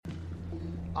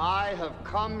I have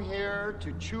come here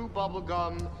to chew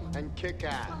bubblegum and kick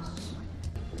ass.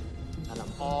 And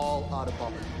I'm all out of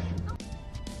bubblegum.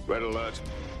 Red alert.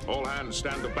 All hands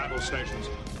stand to battle stations.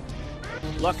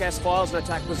 Lock S-files and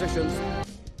attack positions.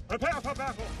 Prepare for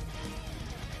battle.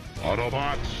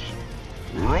 Autobots,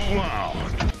 roll out.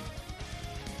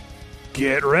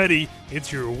 Get ready. It's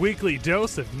your weekly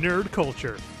dose of nerd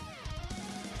culture.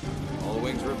 All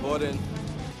wings report in.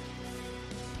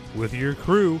 With your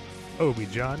crew,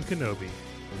 Obi-Wan Kenobi,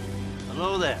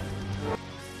 Hello there.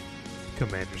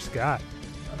 Commander Scott,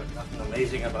 There's nothing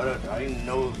amazing about it. I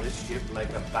know this ship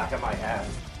like the back of my hand.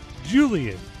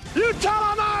 Julian, You tell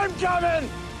them I'm coming!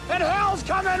 And hell's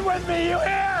coming with me, you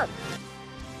hear?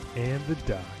 and the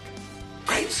Doc.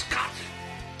 Great Scott.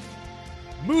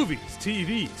 Movies,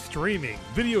 TV, streaming,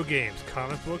 video games,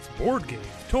 comic books, board games,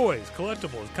 toys,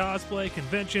 collectibles, cosplay,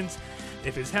 conventions.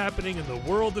 If it's happening in the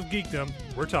world of geekdom,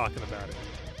 we're talking about it.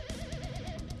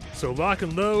 So lock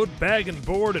and load, bag and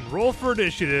board, and roll for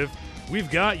initiative. We've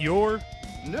got your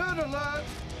Nerd alert!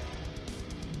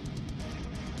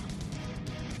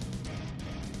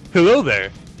 Hello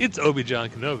there. It's Obi-Wan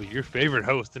Kenobi, your favorite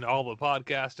host in all the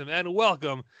podcasting, and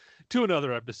welcome to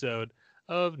another episode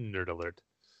of Nerd Alert.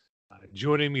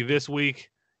 Joining me this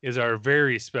week is our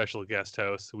very special guest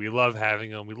host. We love having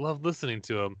him. We love listening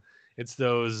to him. It's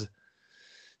those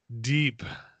deep,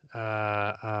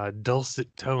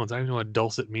 dulcet tones. I don't even know what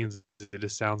dulcet means. It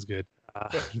just sounds good.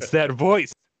 It's that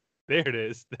voice. There it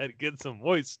is. That gets him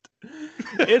moist.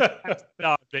 It's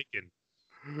Don Bacon.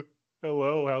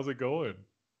 Hello, how's it going?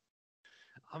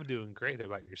 I'm doing great. How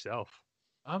about yourself?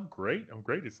 I'm great.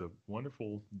 It's a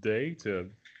wonderful day to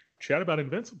chat about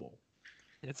Invincible.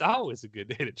 It's always a good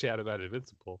day to chat about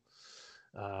Invincible.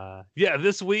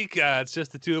 This week, it's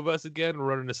just the two of us again. We're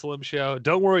running a slim show.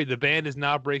 Don't worry, the band is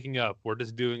not breaking up. We're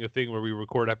just doing a thing where we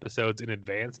record episodes in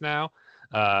advance now,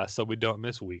 so we don't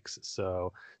miss weeks.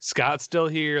 So Scott's still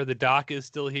here. The Doc is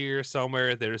still here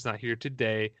somewhere. They're just not here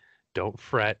today. Don't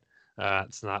fret.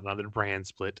 It's not another brand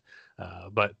split.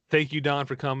 But thank you, Don,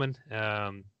 for coming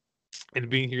and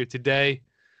being here today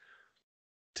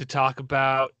to talk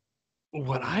about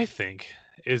what I think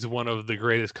is one of the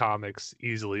greatest comics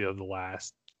easily of the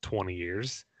last 20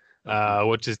 years,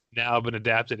 which has now been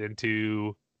adapted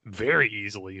into very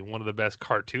easily one of the best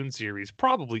cartoon series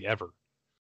probably ever.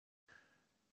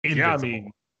 Yeah, I Invincible.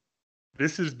 mean,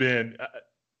 this has been.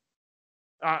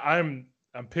 I'm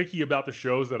picky about the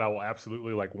shows that I will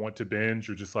absolutely want to binge,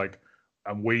 or just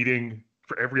I'm waiting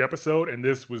for every episode, and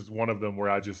this was one of them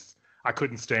where I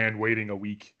couldn't stand waiting a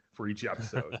week for each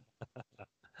episode.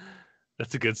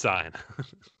 That's a good sign.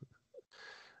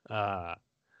 Well,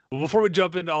 before we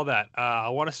jump into all that, I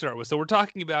want to start with, so we're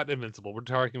talking about Invincible. We're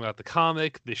talking about the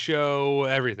comic, the show,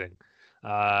 everything.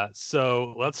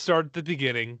 So let's start at the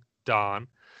beginning. Don,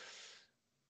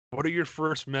 what are your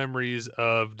first memories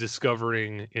of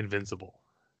discovering Invincible?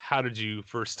 How did you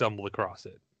first stumble across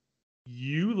it?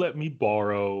 You let me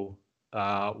borrow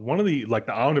one of the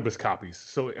omnibus copies.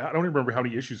 So I don't even remember how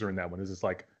many issues are in that one. Is this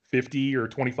 50 or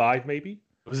 25 maybe?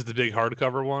 Was it the big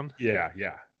hardcover one? Yeah.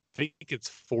 I think it's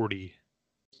 40.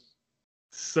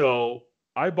 So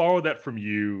I borrowed that from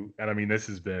you, and I mean, this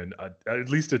has been at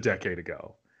least a decade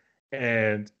ago,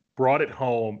 and brought it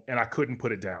home, and I couldn't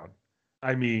put it down.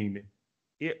 I mean,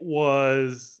 it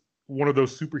was one of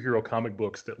those superhero comic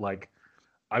books that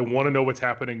I want to know what's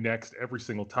happening next every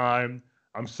single time.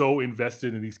 I'm so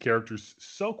invested in these characters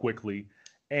so quickly,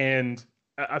 and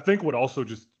I think what also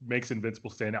just makes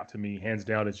Invincible stand out to me, hands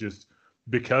down, is just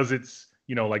because it's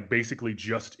basically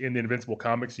just in the Invincible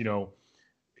comics.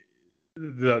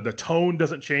 The tone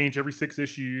doesn't change every 6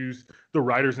 issues. The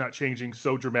writer's not changing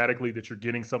so dramatically that you're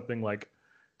getting something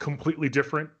completely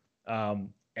different, and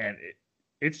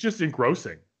it's just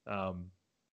engrossing. I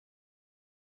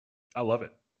love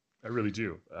it. I really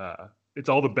do. It's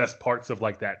all the best parts of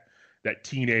that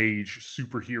teenage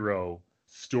superhero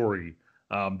story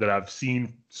that I've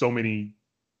seen so many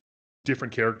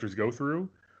different characters go through,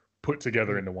 put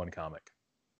together into one comic.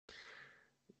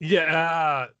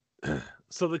 Yeah.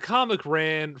 So the comic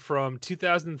ran from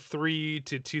 2003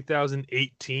 to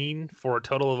 2018 for a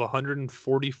total of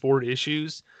 144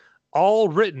 issues, all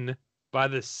written by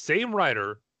the same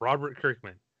writer, Robert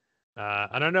Kirkman.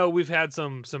 And I know we've had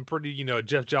some pretty,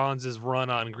 Jeff Johns'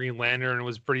 run on Green Lantern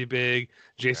was pretty big.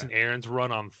 Jason Aaron's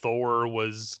run on Thor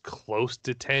was close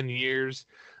to 10 years.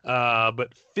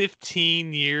 But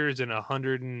 15 years and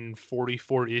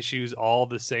 144 issues, all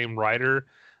the same writer.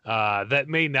 That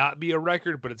may not be a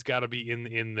record, but it's got to be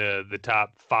in the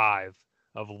top 5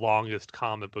 of longest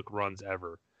comic book runs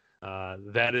ever.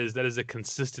 That is a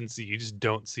consistency you just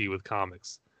don't see with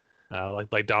comics.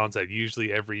 Like Don said,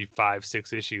 usually every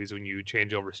 5-6 issues when you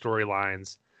change over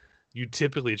storylines, you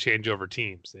typically change over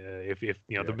teams. If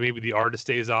maybe the artist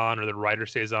stays on or the writer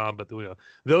stays on, but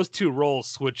those two roles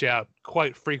switch out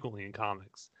quite frequently in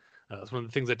comics. It's one of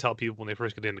the things I tell people when they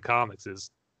first get into comics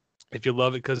is, if you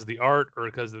love it because of the art or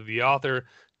because of the author,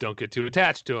 don't get too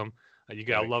attached to them. You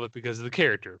gotta love it because of the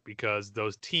character, because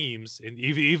those teams, and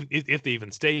even if they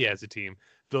even stay as a team,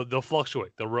 they'll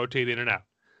fluctuate, they'll rotate in and out.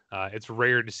 It's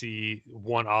rare to see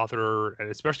one author, and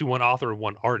especially one author and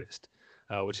one artist,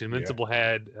 which Invincible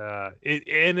had. It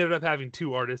ended up having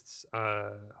two artists.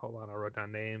 Hold on, I wrote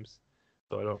down names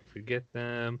so I don't forget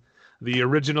them. The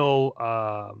original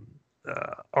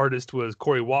artist was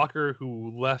Cory Walker,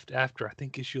 who left after I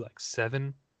think issue like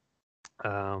 7,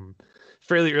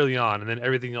 fairly early on, and then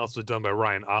everything else was done by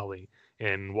Ryan Ottley,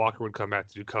 and Walker would come back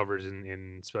to do covers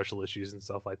in special issues and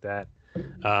stuff like that.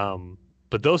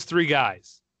 But those 3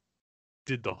 guys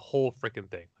did the whole freaking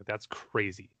thing. Like, that's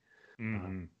crazy.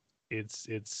 Mm-hmm.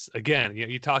 It's again,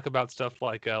 you talk about stuff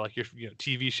like your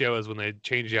TV shows when they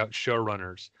change out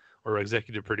showrunners or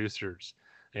executive producers,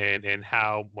 and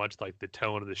how much like the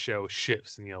tone of the show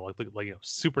shifts. And like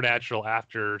Supernatural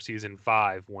after season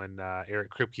 5 when Eric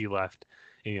Kripke left,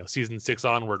 and season 6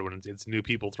 onward when it's new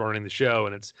people running the show,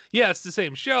 and it's the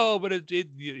same show, but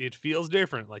it feels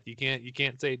different. Like you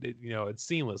can't say that, it's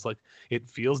seamless. Like, it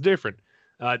feels different.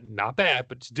 Not bad,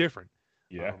 but it's different.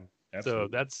 Yeah. So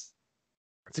it's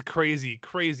a crazy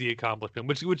accomplishment,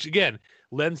 which again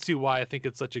lends to why I think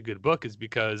it's such a good book, is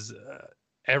because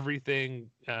everything,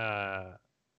 there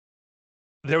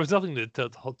was nothing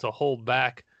to hold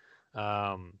back.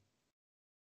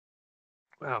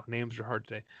 Wow, names are hard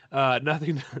today.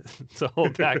 Nothing to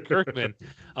hold back Kirkman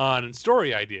on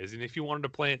story ideas. And if you wanted to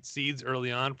plant seeds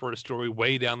early on for a story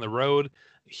way down the road,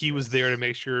 he was there to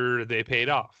make sure they paid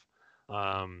off.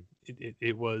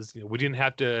 It was, we didn't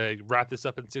have to wrap this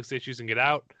up in 6 issues and get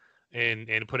out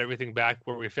and put everything back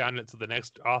where we found it so the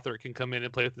next author can come in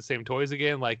and play with the same toys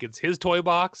again. Like, it's his toy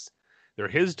box. They're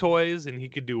his toys, and he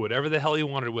could do whatever the hell he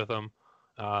wanted with them.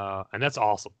 And that's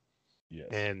awesome. Yes.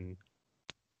 And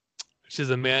which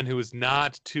is a man who is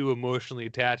not too emotionally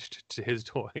attached to his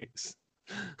toys.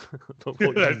 That's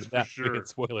for sure.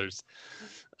 Spoilers.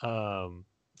 So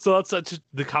that's such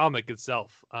the comic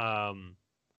itself.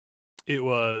 It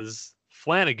was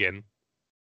Flanagan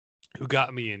who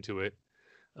got me into it.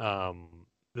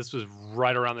 This was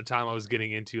right around the time I was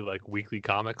getting into like weekly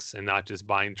comics and not just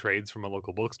buying trades from a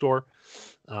local bookstore.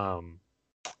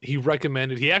 He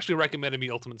actually recommended me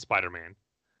Ultimate Spider-Man,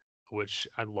 which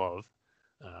I love.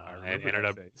 And ended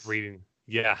up reading.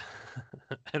 Yeah,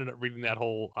 ended up reading that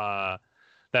whole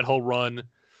run.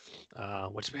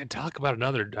 Which, man, talk about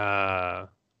another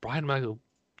Brian Michael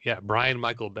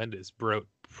Bendis wrote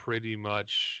pretty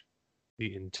much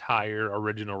the entire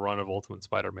original run of Ultimate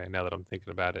Spider-Man. Now that I'm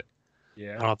thinking about it,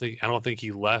 yeah, I don't think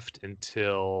he left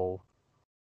until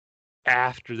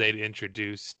after they'd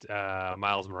introduced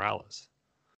Miles Morales,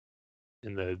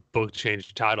 and the book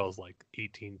changed titles like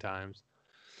 18 times.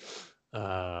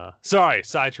 Sorry,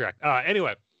 sidetrack.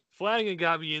 Anyway, Flanagan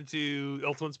got me into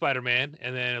Ultimate Spider-Man,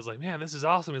 and then I was like, man, this is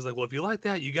awesome. He's like, well, if you like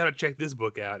that, you got to check this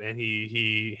book out. And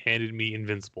he handed me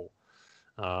Invincible.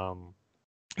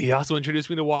 He also introduced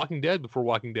me to Walking Dead before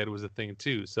Walking Dead was a thing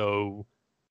too. So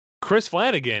Chris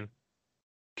Flanagan,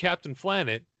 Captain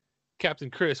Flanet, Captain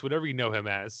Chris, whatever you know him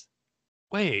as,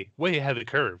 way ahead of the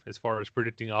curve as far as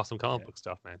predicting awesome comic book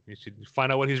stuff, man. You should find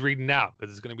out what he's reading now,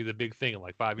 because it's going to be the big thing in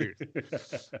like 5 years.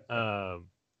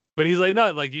 But he's like,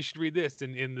 no, like, you should read this.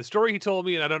 And in the story he told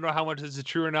me, and I don't know how much this is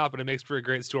true or not, but it makes for a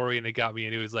great story, and it got me.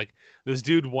 And it was like, this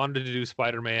dude wanted to do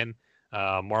Spider-Man.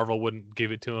 Marvel wouldn't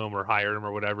give it to him or hire him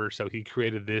or whatever, so he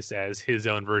created this as his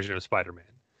own version of Spider-Man.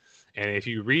 And if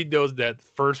you read that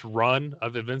first run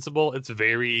of Invincible, it's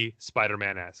very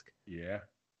Spider-Man-esque. Yeah,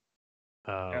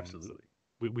 absolutely.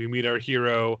 We meet our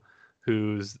hero,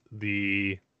 who's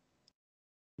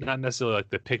not necessarily like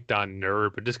the picked on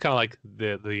nerd, but just kind of like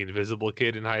the invisible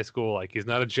kid in high school. Like, he's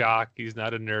not a jock, he's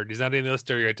not a nerd, he's not any of those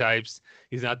stereotypes.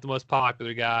 He's not the most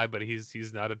popular guy, but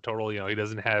he's not a total, he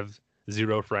doesn't have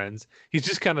 0 friends. He's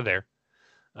just kind of there.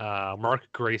 Mark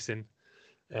Grayson.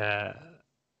 But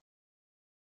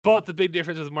the big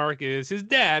difference with Mark is his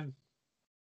dad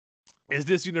is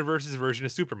this universe's version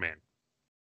of Superman.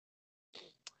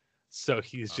 So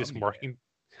he's just marking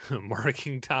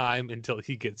time until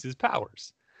he gets his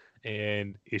powers.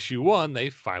 And issue 1, they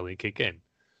finally kick in.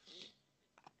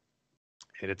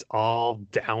 And it's all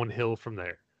downhill from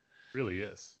there. It really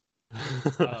is.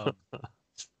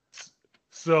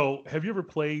 So have you ever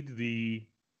played and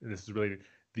this is related,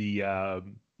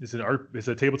 it's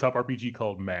a tabletop RPG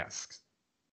called Masks.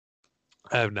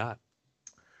 I have not.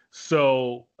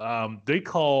 So they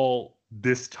call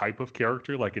this type of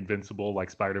character like Invincible, like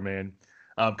Spider-Man,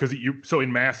 because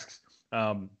in Masks,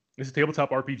 it's a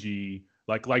tabletop RPG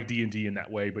like D&D in that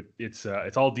way, but it's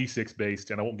all D6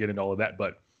 based, and I won't get into all of that,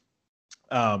 but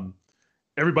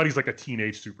everybody's like a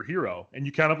teenage superhero, and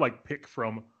you kind of like pick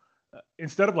from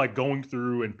instead of like going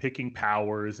through and picking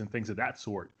powers and things of that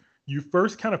sort, you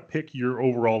first kind of pick your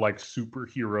overall like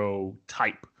superhero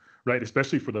type, right?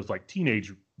 Especially for those like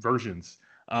teenage versions.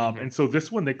 And so this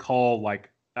one they call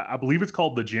I believe it's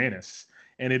called the Janus,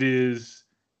 and it is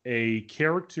a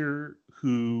character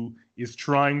who is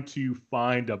trying to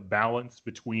find a balance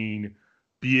between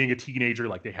being a teenager,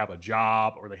 like they have a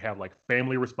job or they have like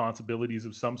family responsibilities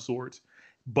of some sort,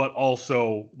 but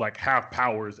also like have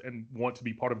powers and want to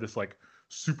be part of this like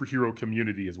superhero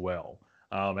community as well.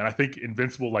 And I think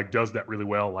Invincible like does that really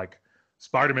well. Like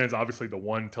Spider-Man's obviously the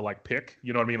one to like pick,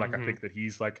 you know what I mean? Like I think that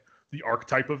he's like the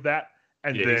archetype of that.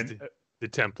 And then the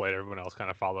template everyone else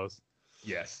kind of follows.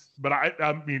 Yes. But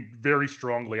I mean, very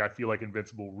strongly, I feel like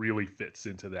Invincible really fits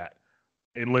into that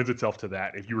and lends itself to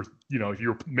that. If you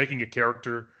were making a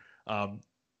character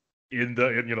in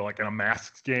like in a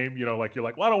Masks game, like you're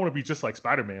like, well, I don't want to be just like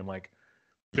Spider-Man. Like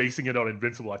basing it on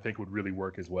Invincible, I think would really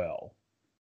work as well.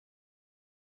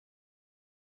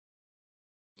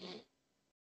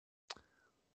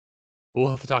 We'll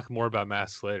have to talk more about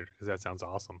Masks later because that sounds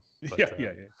awesome. But,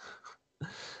 yeah.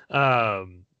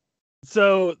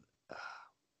 So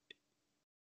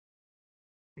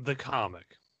the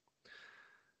comic.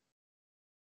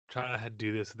 Trying to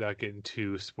do this without getting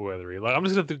too spoilery. Like, I'm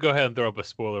just going to go ahead and throw up a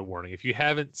spoiler warning. If you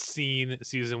haven't seen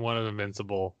season 1 of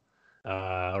Invincible,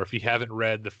 or if you haven't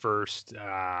read the first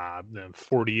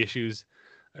 40 issues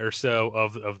or so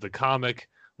of the comic,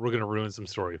 we're going to ruin some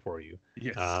story for you.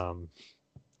 Yes.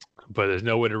 But there's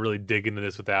no way to really dig into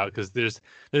this without, because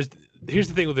here's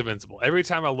the thing with Invincible. Every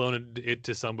time I loaned it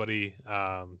to somebody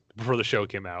before the show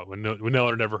came out, when no one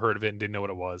had ever heard of it and didn't know what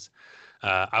it was,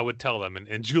 I would tell them,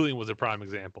 and Julian was a prime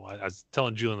example. I was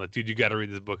telling Julian, like, dude, you got to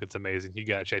read this book. It's amazing. You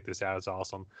got to check this out. It's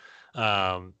awesome.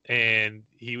 And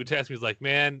he would text me, he's like,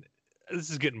 man, this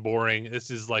is getting boring.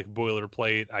 This is like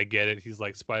boilerplate. I get it. He's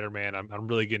like, Spider-Man, I'm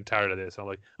really getting tired of this. I'm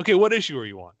like, okay, what issue are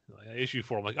you on? Like, issue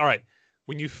 4. I'm like, all right,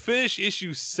 when you finish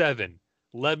issue 7,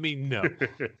 let me know.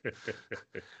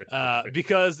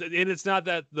 Because, and it's not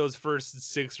that those first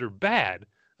 6 are bad,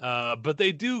 but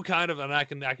they do kind of, and I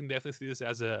can definitely see this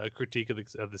as a critique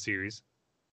of the series.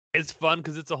 It's fun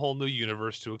because it's a whole new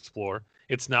universe to explore.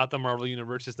 It's not the Marvel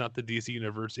universe. It's not the DC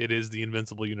universe. It is the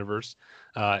Invincible universe.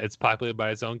 It's populated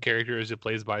by its own characters. It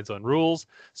plays by its own rules.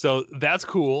 So that's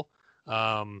cool.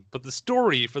 But the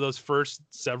story for those first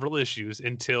several issues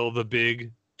until the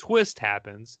big twist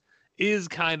happens is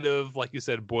kind of, like you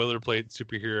said, boilerplate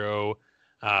superhero.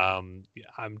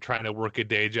 I'm trying to work a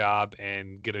day job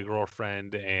and get a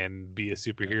girlfriend and be a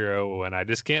superhero, and I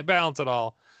just can't balance it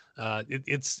all.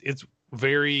 It's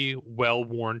very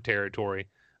well-worn territory,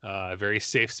 very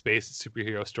safe space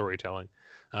superhero storytelling.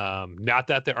 Not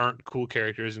that there aren't cool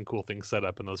characters and cool things set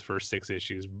up in those first 6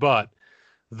 issues, but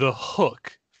the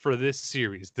hook for this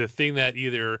series, the thing that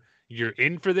either you're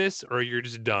in for this or you're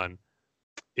just done,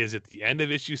 is at the end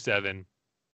of issue 7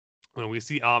 when we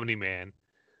see Omni-Man,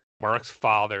 Mark's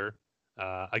father,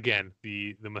 again,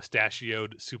 the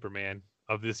mustachioed Superman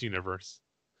of this universe,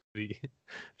 the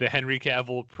Henry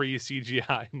Cavill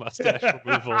pre-CGI mustache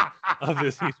removal of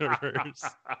this universe.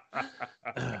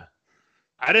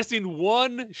 I just need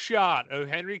one shot of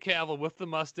Henry Cavill with the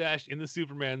mustache in the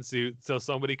Superman suit so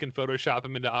somebody can Photoshop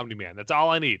him into Omni-Man. That's all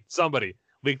I need. Somebody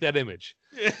leak that image.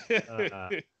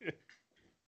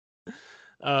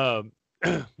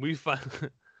 We find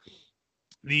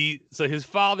so his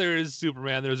father is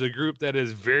Superman. There's a group that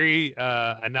is very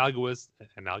analogous.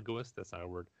 That's not a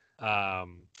word.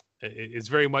 It's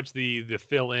very much the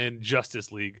fill-in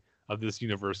Justice League of this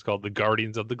universe called the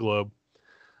Guardians of the Globe.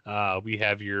 We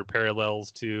have your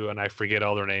parallels to, and I forget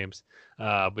all their names,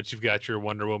 but you've got your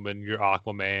Wonder Woman, your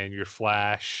Aquaman, your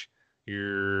Flash,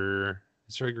 is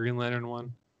there a Green Lantern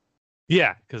one?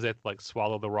 Yeah, because they have to like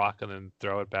swallow the rock and then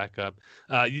throw it back up.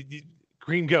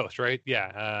 Green Ghost, right?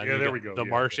 Yeah. Yeah, there we go. The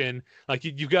Martian. Like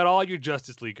you've got all your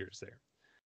Justice Leaguers there,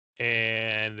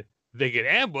 and they get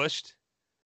ambushed,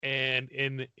 and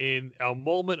in a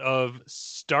moment of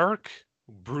stark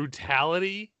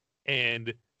brutality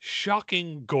and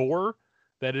shocking gore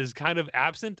that is kind of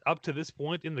absent up to this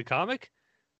point in the comic,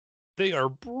 they are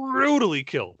brutally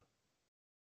killed.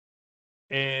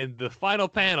 And the final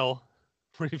panel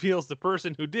reveals the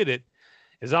person who did it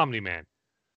is Omni-Man.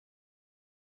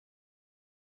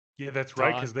 Yeah, that's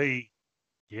right, because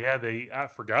Yeah, I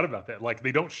forgot about that. Like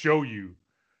they don't show you.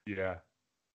 Yeah.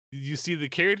 You see the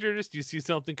characters, you see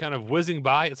something kind of whizzing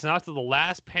by. It's not to the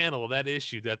last panel of that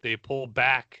issue that they pull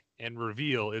back and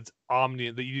reveal it's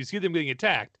Omni. That you see them getting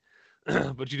attacked,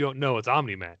 but you don't know it's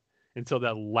Omni-Man until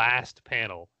that last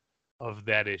panel of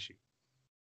that issue.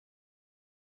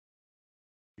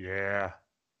 Yeah.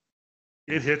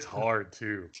 It hits hard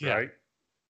too, Yeah. right?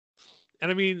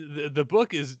 And I mean, the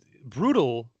book is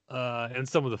brutal and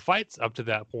some of the fights up to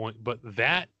that point, but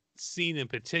that scene in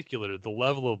particular, the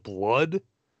level of blood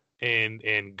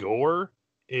and gore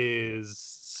is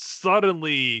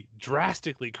suddenly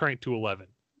drastically cranked to 11.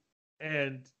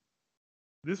 And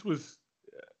this was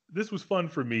fun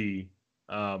for me,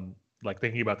 like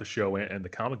thinking about the show and the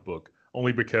comic book,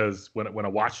 only because when I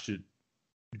watched it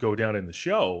go down in the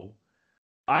show,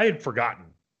 I had forgotten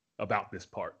about this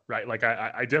part, right? Like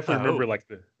I definitely remember like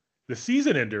the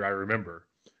season ender, I remember,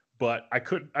 but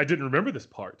I didn't remember this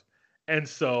part. And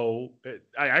so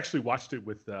I actually watched it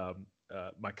with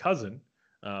my cousin.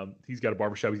 He's got a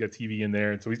barbershop, he's got TV in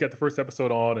there. And so he's got the first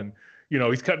episode on, and, you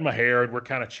know, he's cutting my hair and we're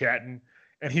kind of chatting.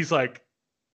 And he's like,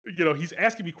 you know, he's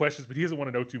asking me questions, but he doesn't want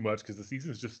to know too much because the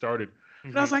season's just started. Mm-hmm.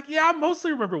 And I was like, yeah, I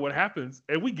mostly remember what happens.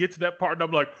 And we get to that part and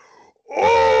I'm like,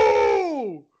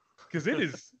 oh, because it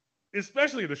is,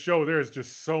 especially in the show, there is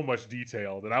just so much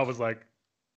detail that I was like,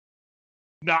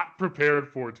 not prepared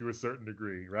for to a certain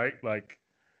degree, right? Like,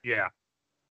 yeah,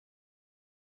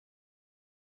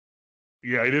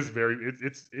 it is very,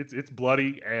 it's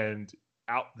bloody and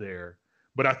out there.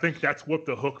 But I think that's what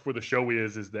the hook for the show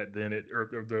is that then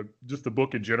just the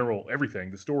book in general,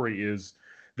 everything, the story is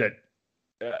that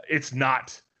it's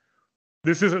not,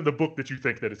 this isn't the book that you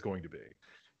think that it's going to be.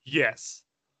 Yes.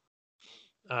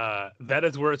 That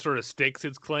is where it sort of stakes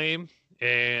its claim.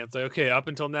 And it's like, okay, up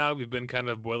until now, we've been kind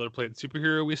of boilerplate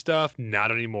superhero-y stuff.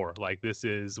 Not anymore. Like this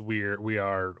is, we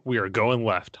are going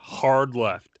left, hard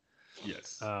left.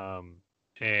 Yes.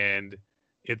 And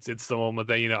it's the moment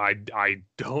that, you know, I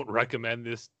don't recommend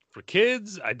this for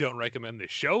kids. I don't recommend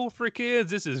this show for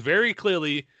kids. This is very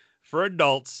clearly for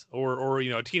adults or you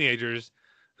know, teenagers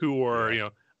who are, you know,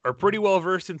 are pretty well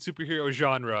versed in superhero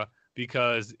genre,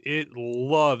 because it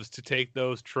loves to take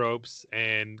those tropes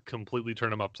and completely turn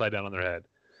them upside down on their head.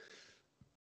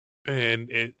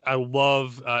 And I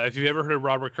love, if you've ever heard of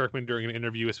Robert Kirkman during an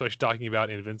interview, especially talking about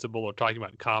Invincible or talking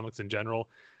about comics in general,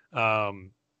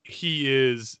 he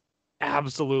is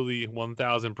absolutely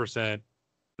 1000%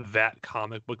 that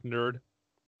comic book nerd.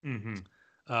 Mm-hmm.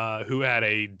 Who had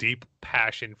a deep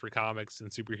passion for comics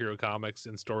and superhero comics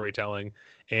and storytelling,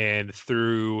 and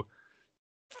through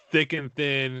thick and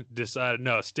thin decided,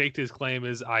 staked his claim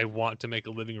is, I want to make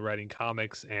a living writing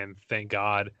comics, and thank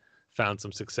God found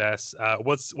some success.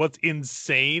 What's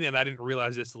insane, and I didn't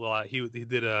realize this a lot, he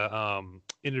did a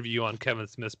interview on Kevin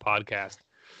Smith's podcast,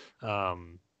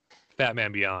 Fat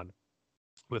Man Beyond,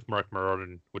 with Mark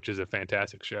Bernardin, which is a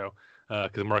fantastic show,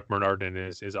 because Mark Bernardin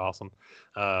is awesome.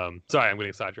 Sorry, I'm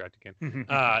getting sidetracked again.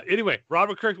 Anyway,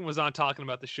 Robert Kirkman was on talking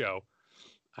about the show.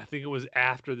 I think it was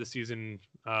after the season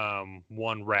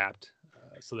 1 wrapped,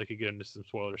 so they could get into some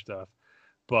spoiler stuff.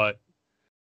 But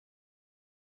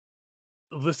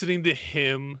listening to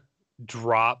him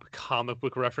drop comic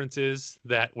book references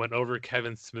that went over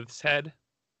Kevin Smith's head,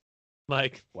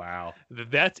 like, wow,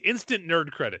 that's instant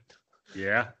nerd credit.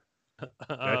 Yeah,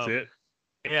 that's it.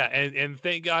 Yeah, and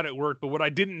thank God it worked. But what I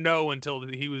didn't know until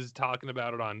he was talking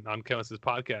about it on Kevin Smith's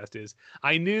podcast is,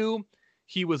 I knew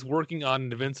he was working on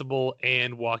Invincible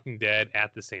and Walking Dead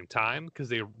at the same time, because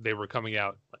they were coming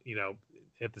out, you know,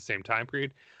 at the same time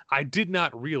period. I did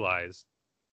not realize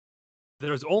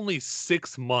there was only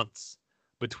 6 months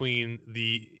between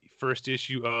the first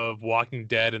issue of Walking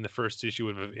Dead and the first issue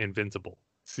of Invincible.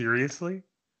 Seriously?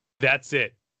 That's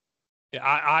it.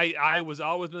 I was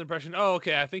always in the impression,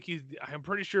 I'm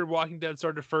pretty sure Walking Dead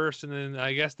started first, and then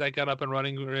I guess that got up and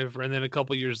running, and then a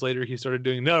couple years later he started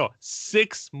doing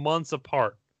 6 months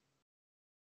apart.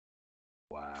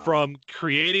 Wow. From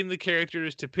creating the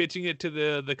characters to pitching it to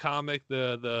the comic,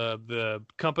 the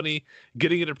company,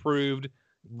 getting it approved,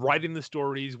 writing the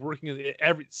stories, working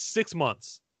every 6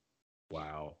 months.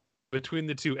 Wow. Between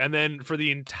the two. And then for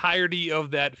the entirety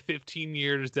of that 15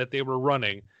 years that they were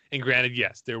running, and granted,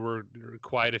 yes, there were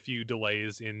quite a few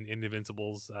delays in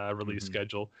Invincible's release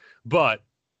schedule, but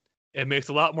it makes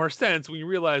a lot more sense when you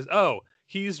realize,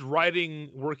 he's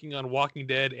working on Walking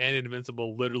Dead and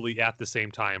Invincible literally at the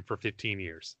same time for 15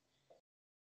 years.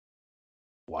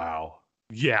 Wow.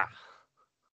 Yeah.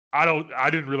 I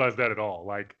didn't realize that at all.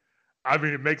 Like, I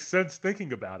mean, it makes sense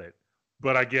thinking about it,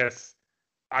 but I guess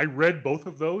I read both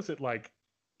of those at like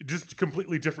just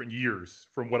completely different years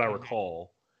from what I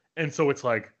recall. And so it's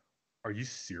like, are you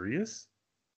serious?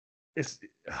 It's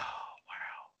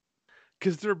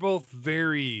Because they're both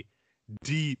very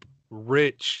deep,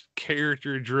 rich,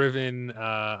 character-driven,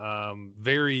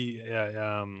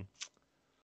 very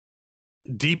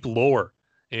deep lore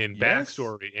and Yes.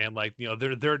 backstory, and like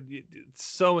they're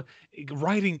so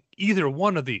writing either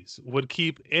one of these would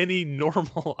keep any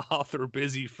normal author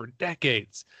busy for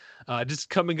decades, just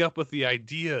coming up with the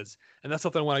ideas. And that's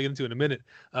something I want to get into in a minute,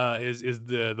 is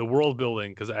the world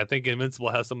building, because I think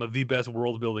Invincible has some of the best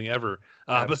world building ever,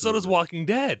 but so does Absolutely. Walking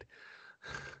Dead.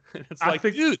 It's like,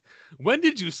 dude, when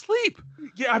did you sleep?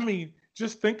 Yeah, I mean,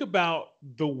 just think about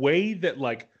the way that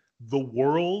like the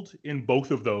world in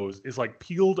both of those is like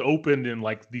peeled open in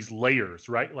like these layers,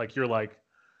 right? Like you're like,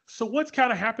 so what's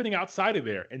kind of happening outside of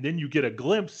there? And then you get a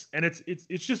glimpse, and it's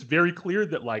just very clear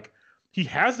that like he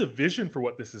has a vision for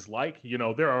what this is like.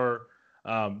 There are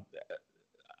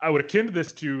I would akin to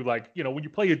this to like, when you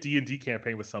play a D&D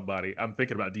campaign with somebody. I'm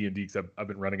thinking about D&D because I've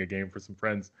been running a game for some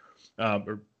friends,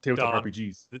 or tabletop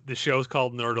RPGs. The show's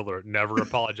called Nerd Alert. Never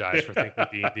apologize for thinking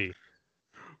D&D.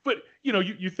 But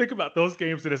you think about those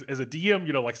games that as a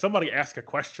DM, like somebody asks a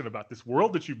question about this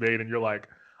world that you made, and you're like,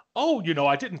 oh,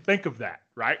 I didn't think of that,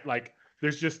 right? Like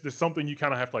there's something you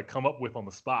kind of have to like come up with on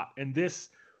the spot. And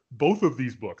both of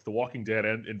these books, The Walking Dead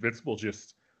and Invincible,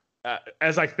 just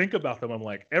as I think about them, I'm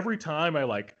like, every time I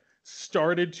like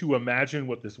started to imagine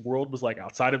what this world was like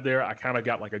outside of there, I kind of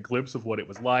got like a glimpse of what it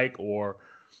was like, or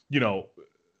the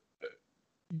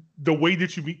way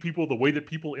that you meet people, the way that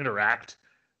people interact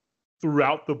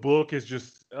throughout the book is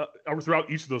just throughout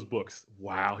each of those books.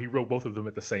 Wow, he wrote both of them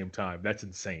at the same time. That's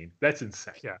insane.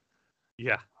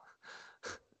 Yeah.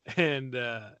 And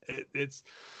it's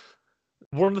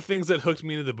one of the things that hooked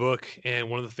me into the book, and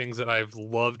one of the things that I've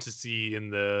loved to see in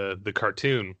the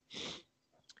cartoon,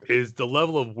 is the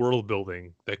level of world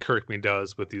building that Kirkman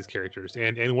does with these characters.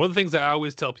 And one of the things that I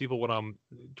always tell people when I'm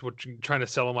trying to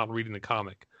sell them on reading the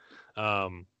comic,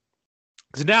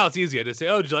 because now it's easy. I just say,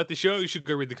 oh, did you like the show? You should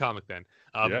go read the comic then.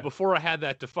 But before I had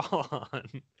that to fall on,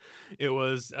 it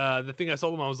was the thing I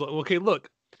told them. I was like, okay, look,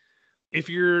 if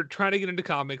you're trying to get into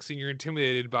comics and you're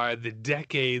intimidated by the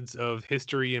decades of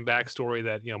history and backstory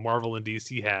that Marvel and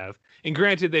DC have, and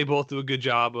granted they both do a good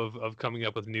job of coming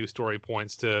up with new story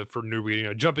points for new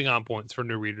readers, jumping on points for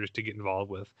new readers to get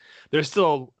involved with, there's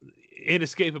still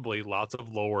inescapably lots of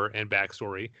lore and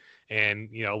backstory, and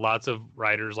lots of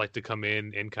writers like to come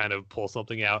in and kind of pull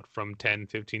something out from 10,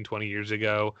 15, 20 years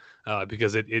ago,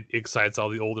 because it excites all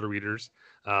the older readers.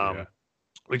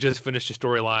 We just finished a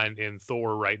storyline in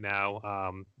Thor right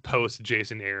now, post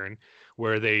Jason Aaron,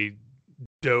 where they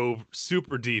dove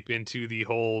super deep into the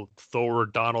whole Thor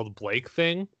Donald Blake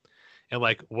thing. And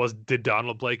like, did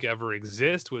Donald Blake ever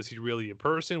exist? Was he really a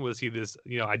person? Was he this,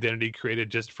 identity created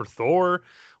just for Thor?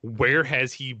 Where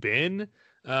has he been?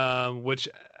 Which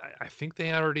I think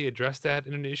they already addressed that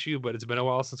in an issue, but it's been a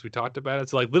while since we talked about it.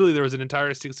 So like, literally there was an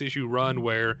entire 6-issue run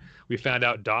where we found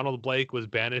out Donald Blake was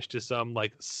banished to some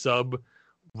like sub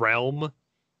realm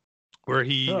where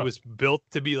he was built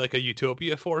to be like a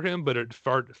utopia for him, but it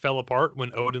fell apart when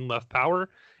Odin left power,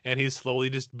 and he's slowly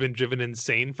just been driven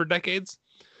insane for decades.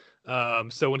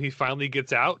 So when he finally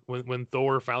gets out, when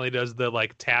Thor finally does the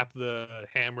like tap the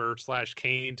hammer /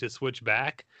 cane to switch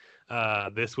back,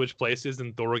 they switch places,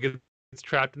 and Thor gets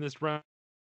trapped in this realm,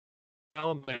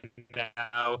 and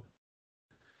now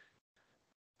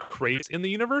crazy in the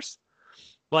universe.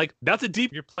 Like, that's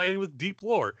you're playing with deep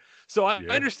lore. So I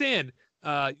understand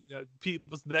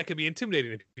people that can be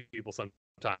intimidating to people sometimes,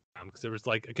 because there was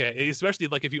like, okay, especially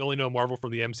like if you only know Marvel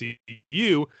from the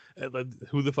MCU,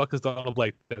 who the fuck is Donald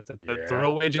Blake? That's a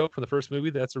throwaway joke from the first movie.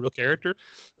 That's a real character.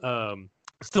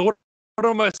 So what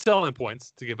are my selling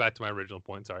points, to get back to my original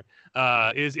point? Sorry,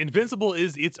 is Invincible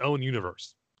is its own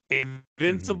universe.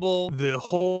 Invincible, the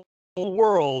whole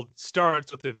world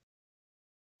starts with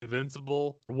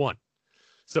Invincible 1.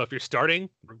 So if you're starting,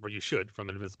 or you should, from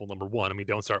Invincible number 1, I mean,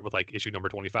 don't start with like issue number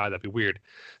 25. That'd be weird.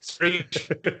 So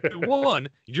issue 1,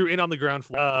 you're in on the ground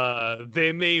floor.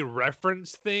 They may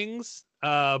reference things,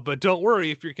 but don't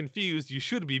worry if you're confused. You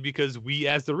should be, because we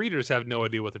as the readers have no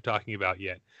idea what they're talking about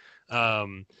yet.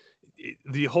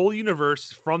 The whole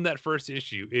universe from that first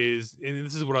issue is, and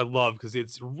this is what I love because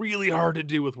it's really hard to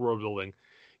do with world building.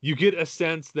 You get a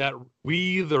sense that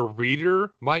we, the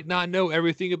reader, might not know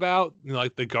everything about,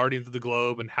 like the Guardians of the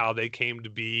Globe and how they came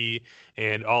to be,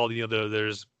 and all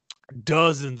there's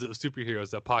dozens of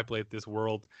superheroes that populate this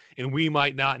world, and we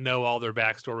might not know all their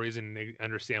backstories and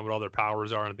understand what all their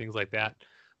powers are and things like that.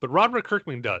 But Robert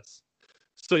Kirkman does.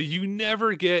 So you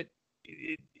never get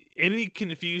any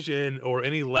confusion or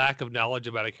any lack of knowledge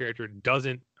about a character.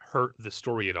 Doesn't hurt the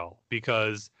story at all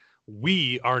because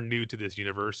we are new to this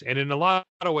universe, and in a lot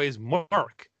of ways,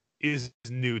 Mark is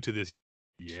new to this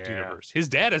universe. His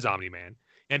dad is Omni-Man,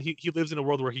 and he lives in a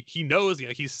world where he knows,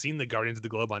 he's seen the Guardians of the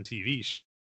Globe on TV,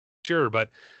 sure, but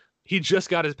he just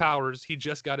got his powers, he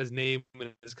just got his name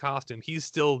and his costume. He's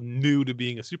still new to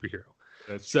being a superhero.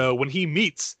 So when he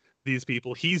meets these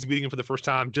people, he's meeting them for the first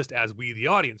time, just as we, the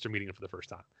audience, are meeting them for the first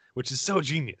time, which is so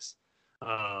genius.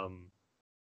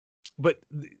 But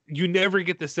you never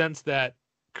get the sense that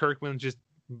Kirkman's just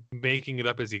making it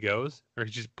up as he goes, or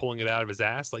he's just pulling it out of his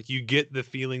ass. Like, you get the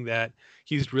feeling that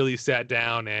he's really sat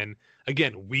down, and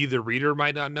again, we, the reader,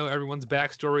 might not know everyone's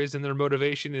backstories and their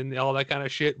motivation and all that kind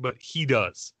of shit, but he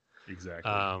does.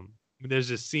 Exactly.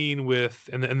 There's a scene with,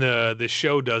 and the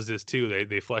show does this too.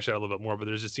 They flesh out a little bit more, but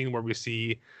there's a scene where we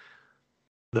see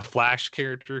the Flash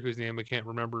character, whose name I can't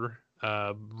remember,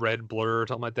 Red Blur or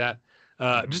something like that,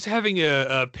 just having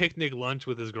a picnic lunch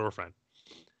with his girlfriend.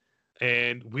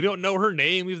 And we don't know her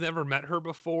name. We've never met her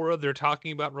before. They're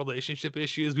talking about relationship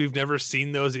issues. We've never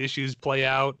seen those issues play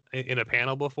out in a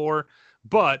panel before.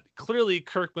 But clearly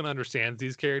Kirkman understands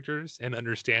these characters and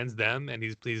understands them. And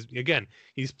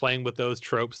he's playing with those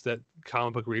tropes that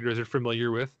comic book readers are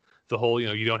familiar with. The whole,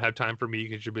 you don't have time for me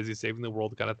because you're busy saving the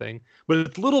world kind of thing. But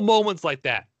it's little moments like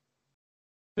that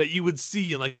you would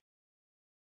see in like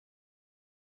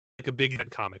a big head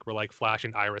comic where like Flash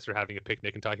and Iris are having a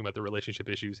picnic and talking about their relationship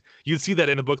issues. You'd see that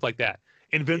in a book like that.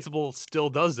 Invincible still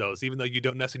does those, even though you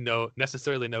don't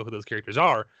necessarily know who those characters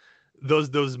are.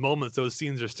 Those moments, those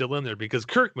scenes are still in there because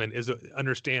Kirkman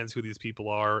understands who these people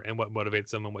are and what motivates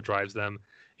them and what drives them,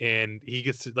 and he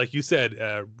gets to, like you said,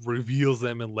 reveals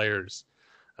them in layers,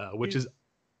 which is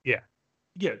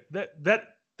that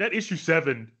issue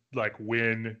 7, like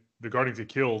when the Guardians get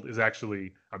killed, is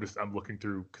actually, I'm looking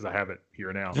through because I have it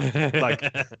here now. Like,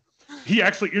 he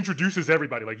actually introduces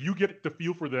everybody. Like, you get the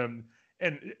feel for them,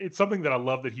 and it's something that I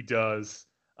love that he does.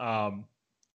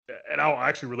 And I'll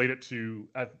actually relate it to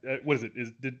what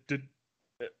is it?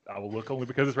 I will look only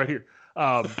because it's right here.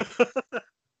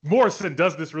 Morrison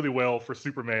does this really well for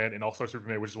Superman and All-Star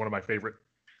Superman, which is one of my favorite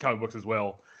comic books as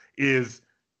well. Is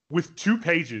with 2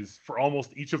 pages for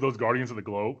almost each of those Guardians of the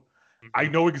Globe. I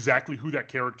know exactly who that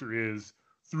character is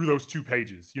through those 2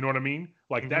 pages. You know what I mean?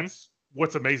 Like, that's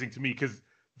what's amazing to me, because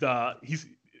he's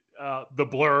the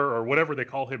Blur or whatever they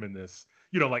call him in this.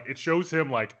 Like, it shows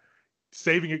him like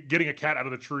getting a cat out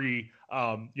of the tree,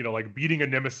 like beating a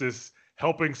nemesis,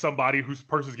 helping somebody whose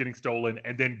purse is getting stolen,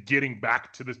 and then getting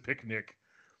back to this picnic,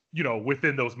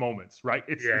 within those moments, right?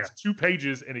 It's 2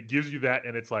 pages, and it gives you that,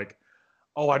 and it's like,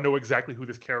 oh, I know exactly who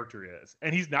this character is.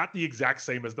 And he's not the exact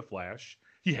same as the Flash.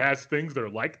 He has things that are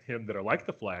like him, that are like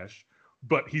the Flash,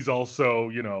 but he's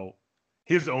also,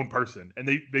 his own person. And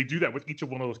they do that with each of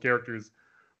one of those characters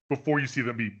before you see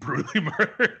them be brutally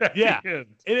murdered at the end.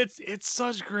 And it's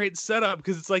such great setup,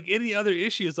 because it's like any other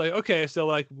issue. It's like, okay, so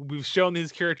like we've shown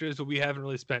these characters, but we haven't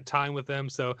really spent time with them.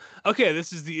 So okay,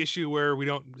 this is the issue where we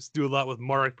don't do a lot with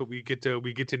Mark, but we get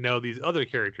to know these other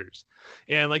characters.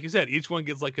 And like you said, each one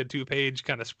gets like a 2-page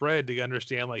kind of spread to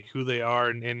understand like who they are.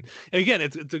 And again,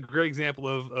 it's a great example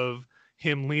of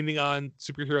him leaning on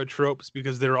superhero tropes,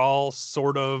 because they're all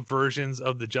sort of versions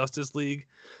of the Justice League.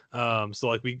 So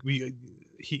like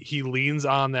he leans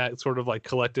on that sort of like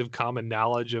collective common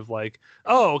knowledge of like,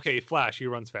 oh, okay, Flash, he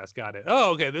runs fast, got it.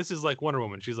 Oh, okay, this is like Wonder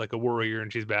Woman, she's like a warrior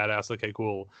and she's badass. Okay,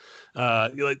 cool.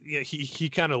 He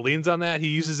kind of leans on that. He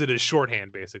uses it as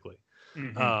shorthand, basically.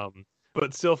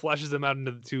 But still flashes them out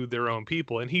into their own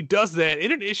people. And he does that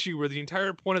in an issue where the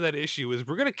entire point of that issue is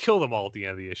we're going to kill them all at the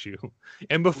end of the issue.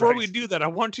 And before we do that, I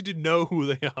want you to know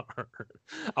who they are.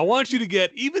 I want you to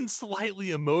get even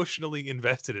slightly emotionally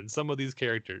invested in some of these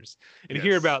characters and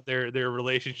hear about their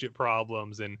relationship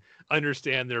problems and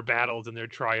understand their battles and their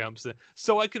triumphs,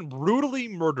 so I can brutally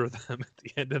murder them at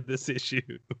the end of this issue.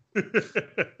 Because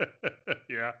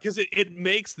it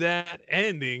makes that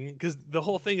ending, because the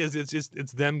whole thing is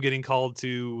it's them getting called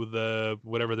to the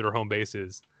whatever their home base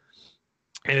is,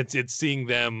 and it's seeing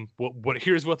them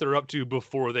here's what they're up to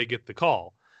before they get the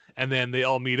call, and then they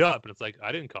all meet up, and it's like,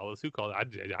 I didn't call this, who called? I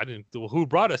didn't. Well, who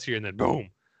brought us here? And then boom,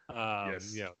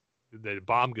 the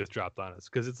bomb gets dropped on us,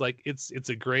 because it's like it's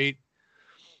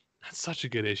such a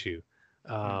good issue,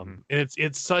 and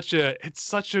it's such a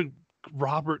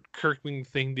Robert Kirkman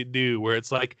thing to do, where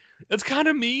it's like, it's kind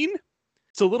of mean,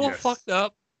 it's a little fucked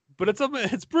up, but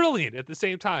it's brilliant at the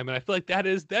same time. And I feel like that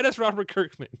is Robert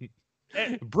Kirkman.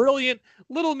 Brilliant,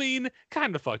 little mean,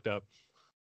 kind of fucked up.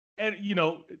 And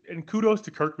and kudos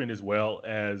to Kirkman as well,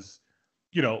 as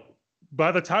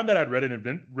by the time that I'd read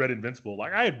Invincible,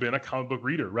 like, I had been a comic book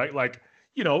reader, right? Like,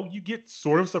 you get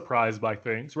sort of surprised by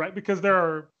things, right? Because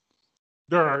there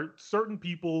are certain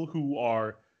people who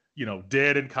are,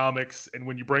 dead in comics, and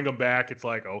when you bring them back, it's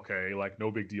like, okay, like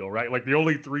no big deal, right? Like the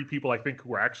only 3 people I think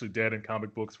who are actually dead in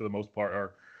comic books for the most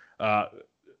part are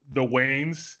the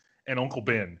Waynes and Uncle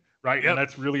Ben, right? Yep. And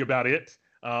that's really about it.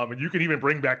 And you can even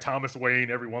bring back Thomas Wayne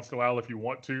every once in a while if you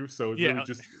want to. So it really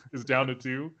just is down to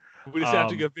 2. We just have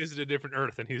to go visit a different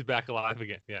Earth, and he's back alive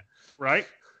again. Yeah. Right.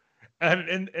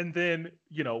 And then,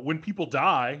 when people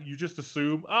die, you just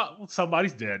assume, well,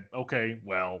 somebody's dead. Okay,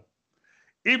 well,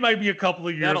 it might be a couple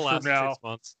of years That'll from last now. 6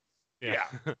 months. Yeah.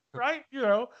 Right.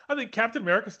 I think Captain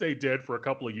America stayed dead for a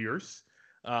couple of years.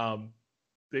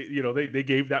 They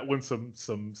gave that one some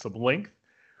length.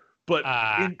 But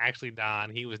actually, Don,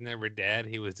 he was never dead.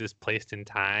 He was just placed in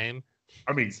time.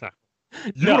 I mean, So-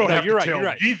 you No, don't no, have you're to right, tell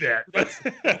you're me that.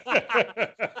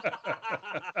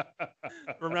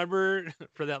 Remember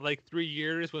for that 3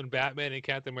 years when Batman and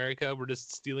Captain America were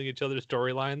just stealing each other's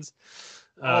storylines?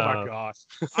 Oh my gosh.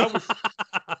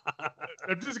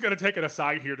 I'm just going to take it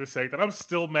aside here to say that I'm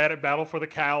still mad at Battle for the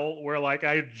Cowl, where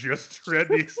I just read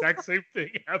the exact same thing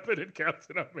happened in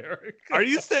Captain America. Are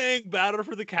you saying Battle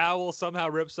for the Cowl somehow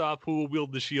rips off Who Will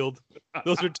Wield the Shield?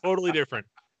 Those are totally different.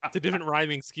 It's a different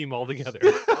rhyming scheme altogether.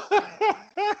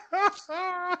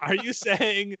 Are you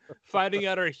saying finding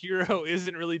out our hero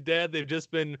isn't really dead? They've just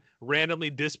been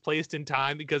randomly displaced in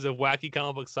time because of wacky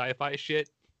comic book sci-fi shit?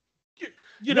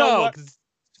 You know what?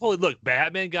 Holy, look,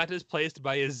 Batman got displaced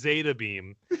by a Zeta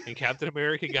beam, and Captain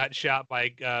America got shot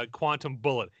by a quantum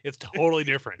bullet. It's totally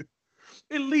different.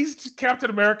 At least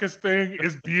Captain America's thing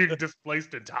is being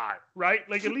displaced in time, right?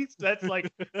 At least that's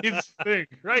his thing,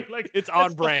 right? It's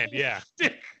on brand, yeah.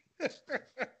 Stick.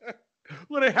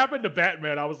 When it happened to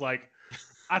Batman, I was like,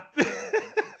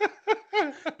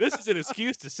 This is an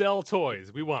excuse to sell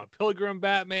toys. We want Pilgrim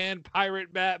Batman,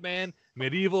 Pirate Batman,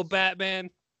 Medieval Batman.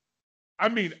 I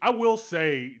mean, I will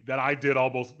say that I did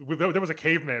almost. There was a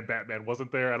caveman Batman,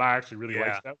 wasn't there? And I actually really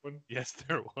liked that one. Yes,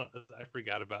 there was. I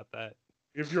forgot about that.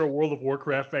 If you're a World of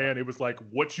Warcraft fan, it was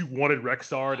what you wanted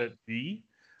Rexar to be.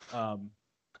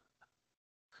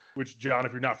 Which, John,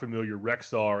 if you're not familiar,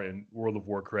 Rexar in World of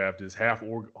Warcraft is half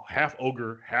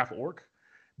ogre, half orc.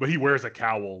 But he wears a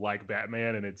cowl like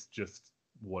Batman, and it's just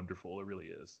wonderful. It really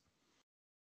is.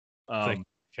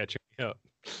 Catching me up.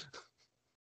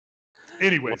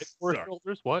 Anyways, four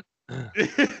shoulders. What?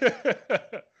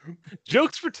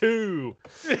 Jokes for 2.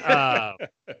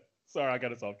 Sorry, I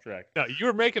got us off track. No, you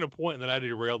were making a point that I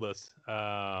derailed us.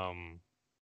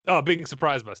 Being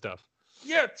surprised by stuff.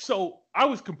 Yeah, so I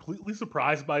was completely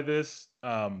surprised by this.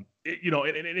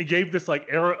 It gave this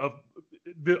era of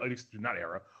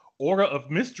aura of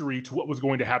mystery to what was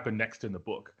going to happen next in the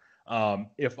book.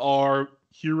 If our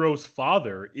hero's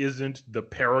father isn't the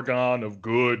paragon of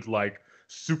good like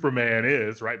Superman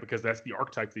is, right? Because that's the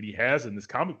archetype that he has in this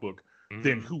comic book.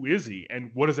 Then who is he?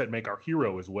 And what does that make our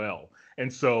hero as well?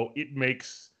 And so it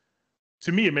makes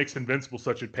Invincible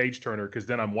such a page turner, because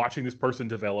then I'm watching this person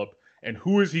develop, and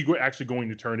who is he actually going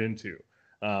to turn into?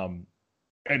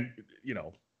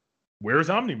 Where's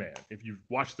Omni-Man? If you've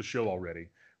watched the show already,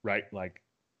 right?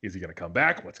 Is he going to come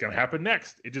back? What's going to happen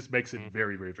next? It just makes it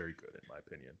very, very, very good, in my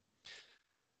opinion.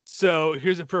 So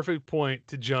here's a perfect point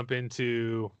to jump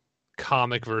into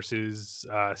comic versus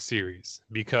series,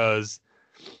 because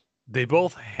they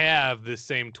both have the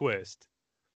same twist,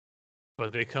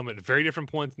 but they come at very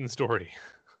different points in the story.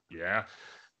 Yeah.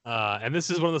 And this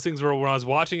is one of those things where when I was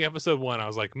watching episode 1, I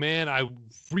was like, man, I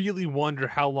really wonder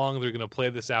how long they're going to play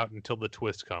this out until the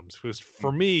twist comes. Because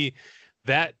for me,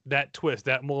 that twist,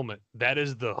 that moment, that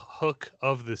is the hook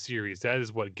of the series. That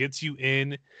is what gets you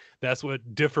in. That's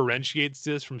what differentiates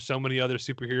this from so many other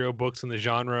superhero books in the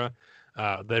genre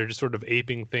that are just sort of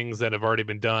aping things that have already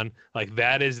been done.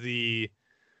 That is the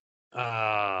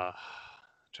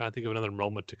trying to think of another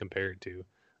moment to compare it to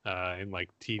in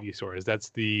TV stories. That's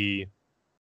the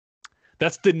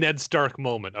Ned Stark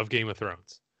moment of Game of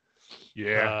Thrones.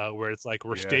 Yeah. Where it's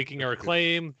we're staking our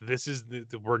claim. This is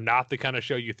we're not the kind of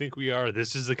show you think we are.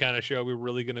 This is the kind of show we're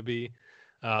really going to be.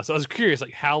 So I was curious,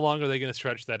 how long are they going to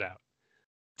stretch that out?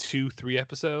 2-3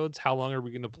 episodes? How long are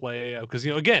we going to play? Because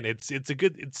again, it's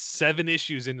 7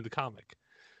 issues into the comic.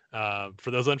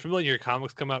 For those unfamiliar,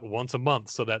 comics come out once a month,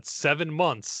 so that's 7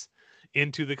 months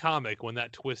into the comic when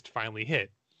that twist finally hit.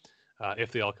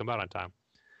 If they all come out on time.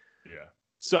 Yeah.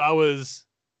 So I was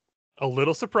a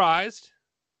little surprised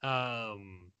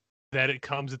that it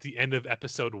comes at the end of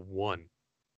episode 1.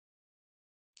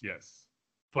 Yes.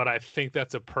 But I think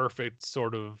that's a perfect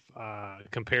sort of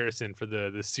comparison for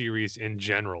the series in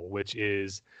general, which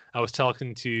is, I was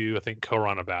talking to, I think,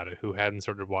 Koran about it, who hadn't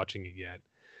started watching it yet.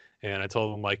 And I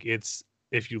told him, like,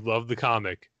 if you love the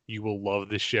comic, you will love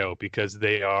this show because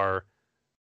they are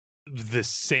the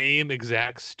same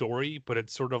exact story, but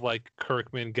it's sort of like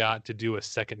Kirkman got to do a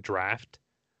second draft.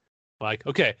 Like,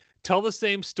 okay, tell the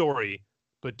same story,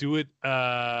 but do it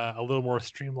a little more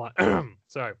streamlined.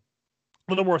 Sorry, a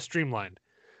little more streamlined.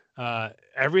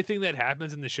 Everything that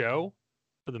happens in the show,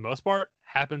 for the most part,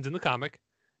 happens in the comic,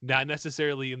 not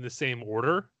necessarily in the same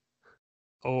order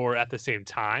or at the same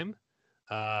time,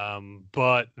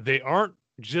 but they aren't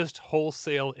just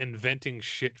wholesale inventing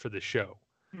shit for the show.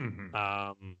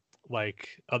 Like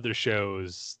other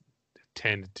shows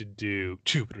tend to do.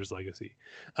 Jupiter's Legacy.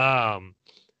 And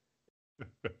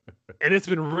it's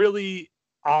been really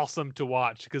awesome to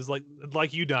watch because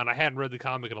like you, Don, I hadn't read the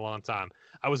comic in a long time.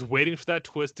 I was waiting for that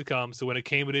twist to come, so when it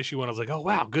came at issue 1, I was like, oh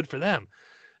wow, good for them.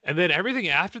 And then everything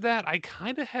after that I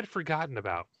kind of had forgotten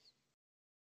about.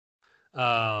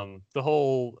 The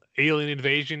whole alien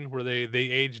invasion where they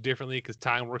age differently because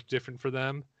time works different for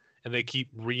them and they keep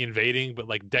reinvading, but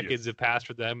like decades have passed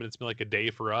for them and it's been like a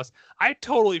day for us. I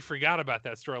totally forgot about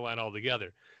that storyline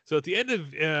altogether. So at the end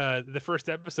of the first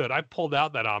episode, I pulled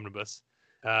out that omnibus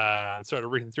and started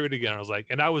reading through it again. I was like,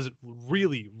 and I was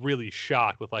really, really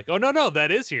shocked with like, oh no,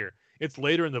 that is here. It's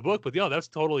later in the book, but that's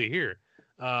totally here.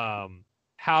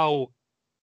 How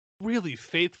really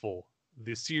faithful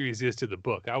the series is to the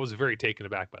book. I was very taken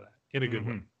aback by that in a good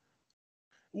way.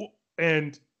 Well,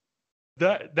 and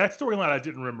that storyline I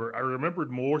didn't remember. I remembered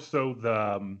more so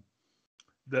the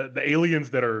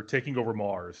aliens that are taking over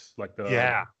Mars. Like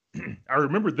I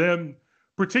remember them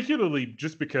particularly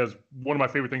just because one of my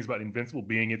favorite things about Invincible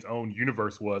being its own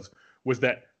universe was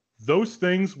that those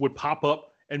things would pop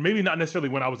up and maybe not necessarily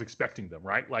when I was expecting them,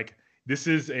 right? Like this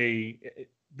is a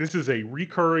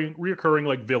reoccurring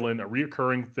like villain, a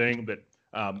reoccurring thing that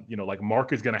like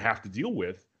Mark is going to have to deal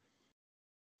with.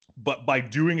 But by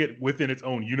doing it within its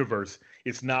own universe,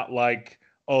 it's not like,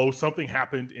 oh, something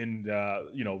happened in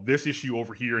this issue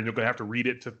over here, and you're going to have to read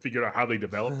it to figure out how they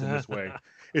developed in this way.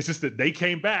 It's just that they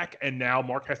came back, and now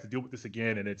Mark has to deal with this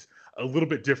again, and it's a little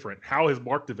bit different. How has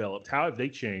Mark developed? How have they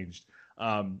changed?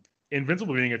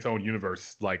 Invincible being its own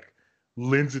universe, like,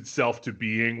 lends itself to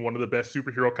being one of the best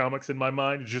superhero comics in my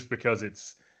mind, just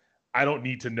because I don't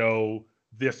need to know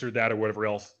this or that or whatever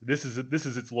else. This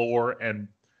is its lore, and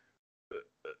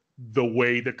the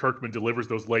way that Kirkman delivers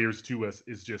those layers to us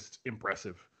is just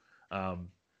impressive.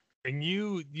 And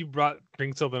you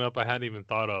bring something up I hadn't even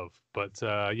thought of, but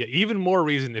even more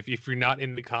reason if you're not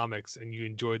into comics and you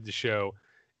enjoyed the show,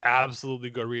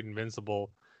 absolutely go read Invincible.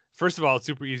 First of all, it's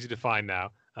super easy to find now.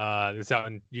 It's out,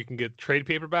 and you can get trade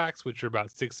paperbacks, which are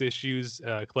about 6 issues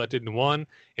collected in one.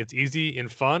 It's easy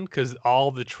and fun because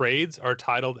all the trades are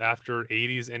titled after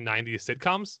 80s and 90s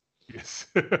sitcoms. Yes.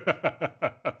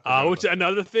 Which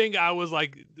another thing I was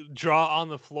like draw on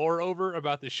the floor over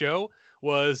about the show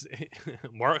was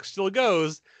Mark still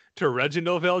goes to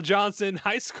Reginald VelJohnson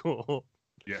High School.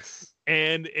 Yes.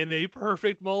 And in a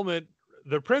perfect moment,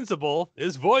 the principal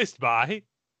is voiced by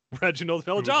Reginald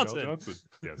VelJohnson.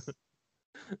 Yes.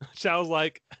 Which I was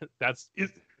like, it's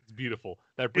beautiful.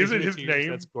 That isn't his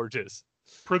name? That's gorgeous.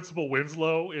 Principal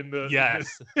Winslow in the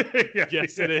yes,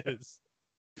 yes, it is.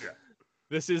 Yeah.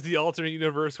 This is the alternate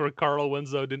universe where Carl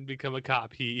Winslow didn't become a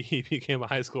cop. He became a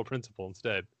high school principal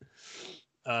instead.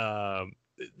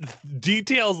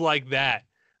 Details like that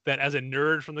as a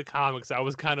nerd from the comics, I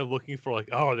was kind of looking for, like,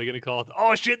 oh, are they going to call it?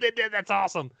 Oh shit, they did. That's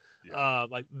awesome. Yeah.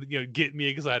 Get me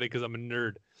excited because I'm a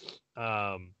nerd.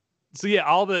 So yeah,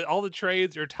 all the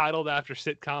trades are titled after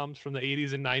sitcoms from the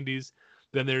 80s and 90s.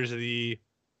 Then there's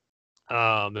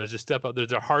there's a step up.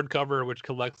 There's a hardcover which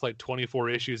collects like 24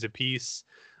 issues a piece.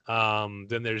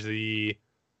 Then there's the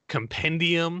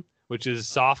compendium, which is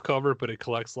soft cover, but it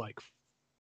collects like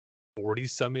 40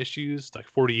 some issues, like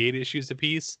 48 issues a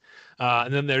piece.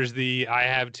 And then there's the I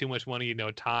Have Too Much Money,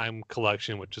 No Time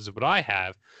collection, which is what I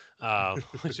have,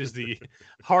 which is the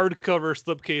hardcover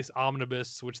slipcase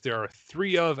omnibus, which there are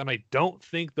 3 of. And I don't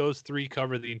think those 3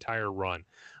 cover the entire run.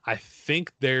 I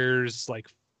think there's like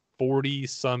 40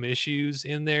 some issues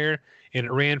in there, and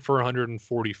it ran for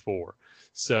 144.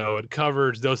 So it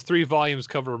covers, those 3 volumes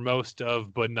cover most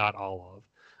of, but not all of.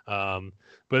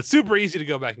 But it's super easy to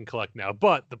go back and collect now.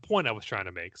 But the point I was trying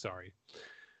to make,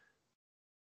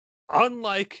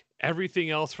 unlike everything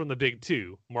else from the big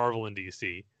 2, Marvel and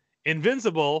DC,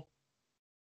 Invincible,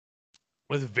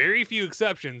 with very few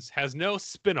exceptions, has no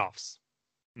spin-offs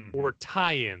or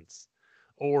tie-ins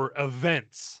or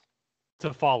events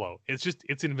to follow.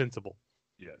 It's Invincible.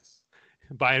 Yes.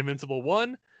 Buy Invincible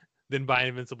 1, then buy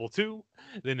Invincible 2,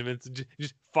 then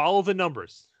just follow the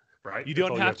numbers. Right. You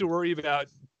don't have to worry about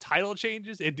title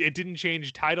changes. It didn't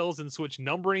change titles and switch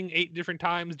numbering 8 different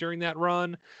times during that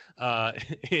run.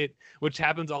 Which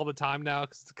happens all the time now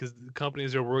because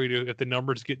companies are worried if the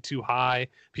numbers get too high,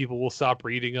 people will stop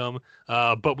reading them.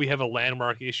 But we have a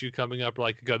landmark issue coming up.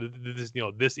 Like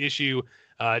this issue,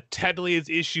 technically it's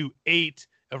issue 8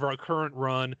 of our current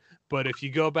run. But if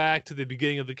you go back to the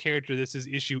beginning of the character, this is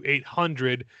issue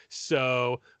 800.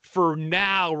 So for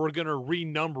now, we're going to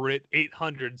renumber it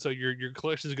 800. So your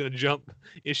collection is going to jump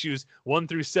issues 1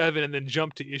 through 7 and then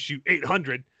jump to issue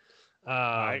 800.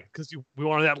 Because we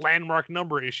wanted that landmark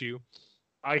number issue.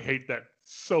 I hate that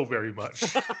so very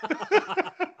much.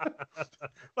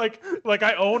 like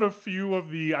I own a few of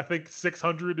the, I think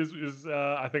 600 is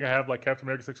I think I have like Captain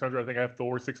America 600. I think I have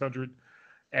Thor 600.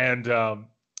 And,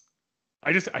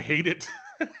 I hate it.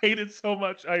 I hate it so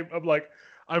much.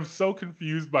 I'm so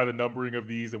confused by the numbering of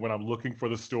these. And when I'm looking for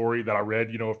the story that I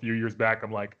read, a few years back,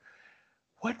 I'm like,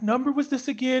 what number was this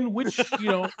again? Which,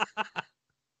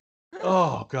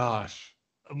 oh gosh.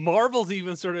 Marvel's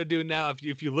even sort of doing now.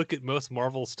 If you look at most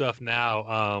Marvel stuff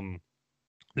now,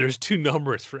 there's 2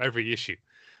 numbers for every issue.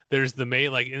 There's the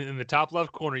main, like in the top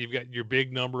left corner, you've got your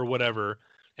big number, whatever.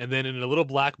 And then in a little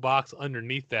black box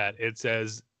underneath that, it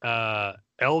says,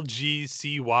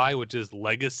 LGCY, which is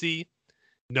legacy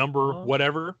number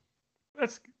whatever.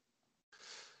 That's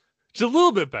it's a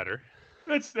little bit better.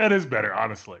 That is better,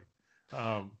 honestly.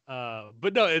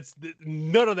 But no, it's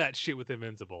none of that shit with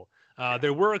Invincible.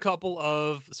 There were a couple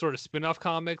of sort of spin-off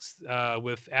comics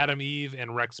with Adam Eve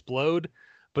and Rexplode,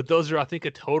 but those are, I think,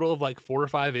 a total of like 4 or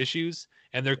 5 issues,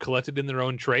 and they're collected in their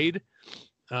own trade.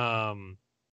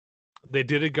 They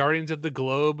did a Guardians of the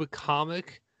Globe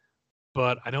comic,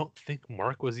 but I don't think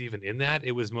Mark was even in that.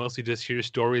 It was mostly just hear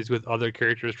stories with other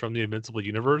characters from the Invincible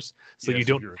universe. So you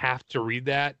don't have to read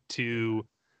that to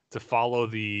follow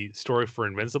the story for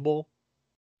Invincible.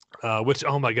 Which,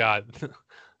 oh my God.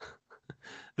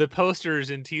 The posters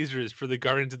and teasers for the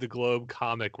Guardians of the Globe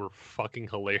comic were fucking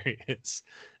hilarious.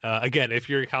 Again, if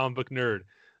you're a comic book nerd,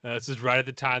 this is right at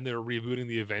the time they were rebooting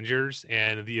the Avengers,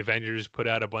 and the Avengers put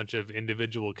out a bunch of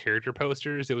individual character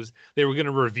posters. They were going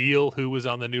to reveal who was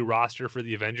on the new roster for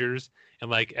the Avengers, and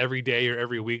like every day or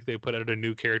every week they put out a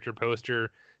new character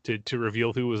poster to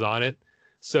reveal who was on it.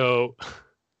 So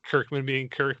Kirkman being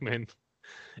Kirkman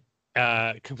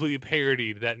completely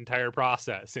parodied that entire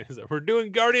process. And like, we're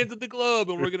doing Guardians of the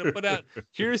Globe, and we're going to put out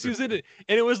here's who's in it.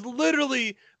 And it was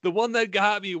literally the one that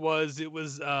got me was the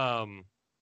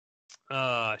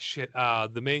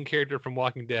main character from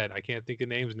Walking Dead. I can't think of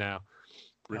names now.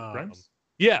 Rick Grimes?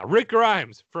 Yeah, Rick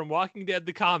Grimes from Walking Dead,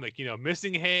 the comic,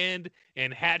 missing hand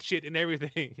and hatchet and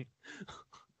everything.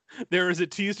 There was a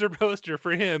teaser poster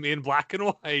for him in black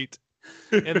and white.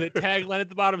 And the tagline at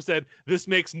the bottom said, "This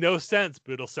makes no sense,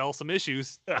 but it'll sell some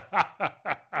issues."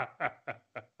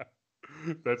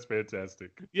 That's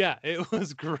fantastic. Yeah, it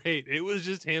was great. It was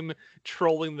just him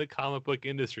trolling the comic book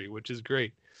industry, which is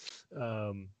great.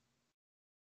 I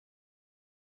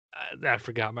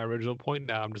forgot my original point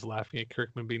now. I'm just laughing at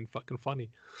Kirkman being fucking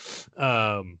funny.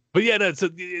 But yeah, no, it's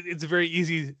a very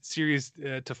easy series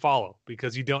to follow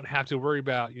because you don't have to worry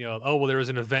about, there was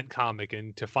an event comic,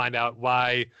 and to find out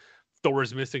why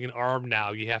Thor's missing an arm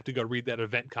now, you have to go read that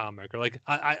event comic. Or like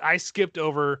I skipped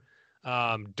over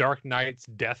Dark Knight's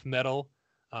Death Metal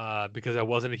because I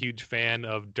wasn't a huge fan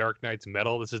of Dark Knight's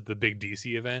Metal. This is the big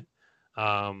DC event.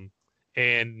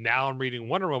 And now I'm reading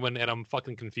Wonder Woman, and I'm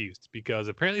fucking confused because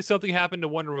apparently something happened to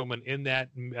Wonder Woman in that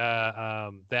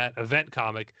that event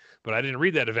comic, but I didn't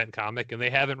read that event comic, and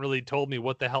they haven't really told me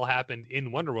what the hell happened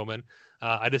in Wonder Woman.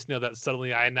 I just know that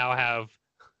suddenly I now have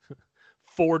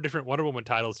 4 different Wonder Woman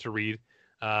titles to read,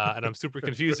 and I'm super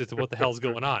confused as to what the hell's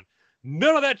going on.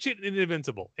 None of that shit in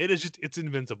Invincible. It's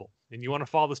Invincible. And you want to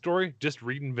follow the story? Just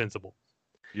read Invincible.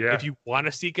 Yeah. If you want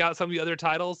to seek out some of the other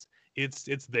titles, it's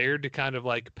there to kind of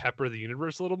like pepper the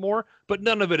universe a little more, but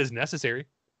none of it is necessary.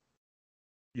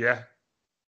 Yeah.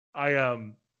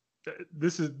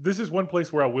 This is one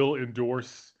place where I will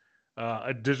endorse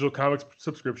a digital comics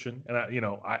subscription, and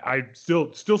I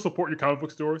still support your comic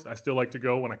book stores. I still like to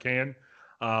go when I can.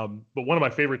 But one of my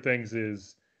favorite things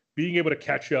is being able to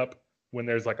catch up when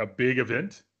there's like a big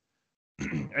event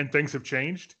and things have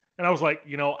changed. And I was like,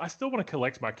 I still want to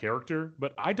collect my character,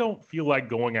 but I don't feel like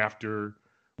going after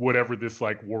whatever this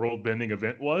like world-bending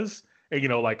event was. And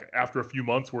like after a few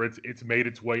months where it's made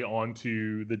its way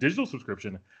onto the digital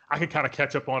subscription, I can kind of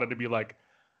catch up on it and be like,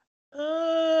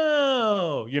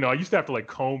 oh, I used to have to like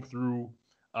comb through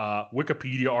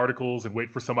Wikipedia articles and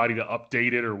wait for somebody to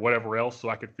update it or whatever else so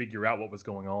I could figure out what was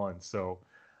going on. So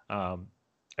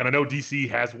And I know DC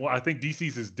has one. I think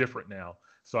DC's is different now,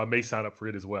 so I may sign up for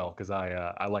it as well because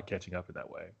I like catching up in that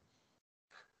way.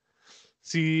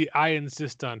 See, I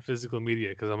insist on physical media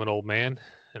because I'm an old man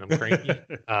and I'm cranky.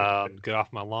 Get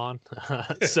off my lawn.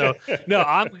 So no,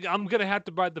 I'm gonna have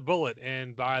to bite the bullet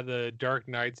and buy the Dark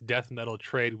Knight's Death Metal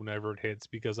trade whenever it hits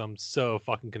because I'm so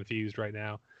fucking confused right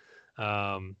now.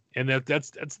 And that's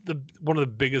the one of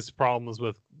the biggest problems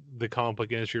with the comic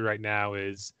book industry right now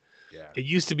is it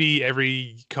used to be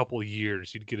every couple of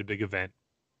years you'd get a big event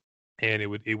and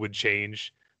it would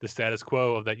change the status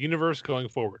quo of that universe going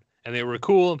forward. And they were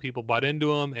cool, and people bought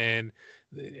into them, and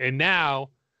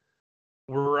now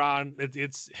we're on.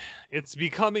 It's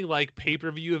becoming like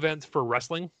pay-per-view events for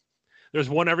wrestling. There's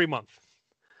one every month.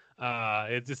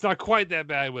 It's not quite that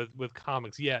bad with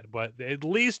comics yet, but at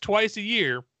least twice a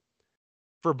year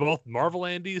for both Marvel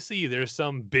and DC, there's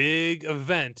some big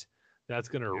event that's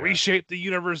going to reshape the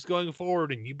universe going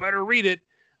forward, and you better read it.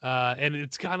 And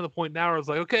it's kind of the point now where it's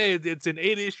like, okay, it's an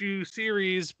 8-issue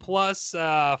series plus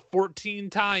 14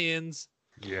 tie-ins.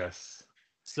 Yes.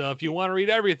 So if you want to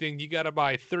read everything, you got to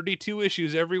buy 32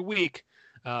 issues every week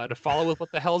to follow with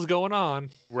what the hell's going on.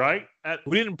 Right.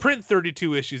 We didn't print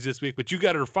 32 issues this week, but you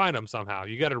got to find them somehow.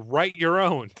 You got to write your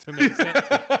own to make sense.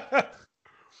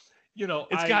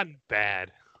 It's gotten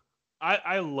bad.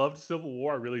 I loved Civil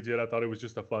War. I really did. I thought it was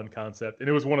just a fun concept. And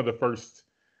it was one of the first...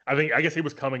 I guess it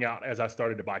was coming out as I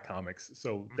started to buy comics.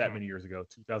 So that many years ago,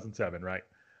 2007, right?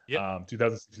 Yeah.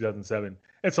 2007.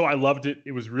 And so I loved it.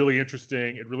 It was really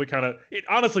interesting. It really it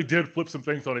honestly did flip some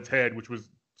things on its head, which was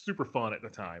super fun at the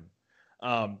time.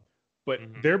 But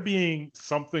there being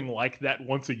something like that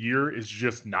once a year is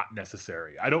just not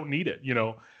necessary. I don't need it.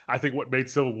 I think what made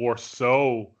Civil War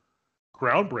so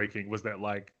groundbreaking was that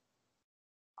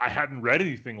I hadn't read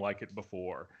anything like it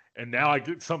before. And now I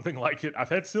get something like it. I've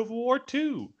had Civil War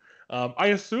 2. I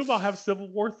assume I'll have Civil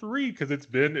War 3 because it's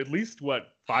been at least,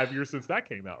 5 years since that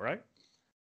came out, right?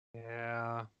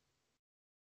 Yeah.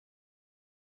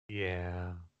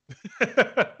 Yeah.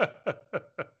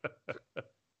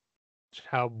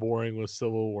 How boring was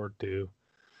Civil War 2?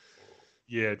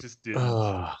 Yeah, it just did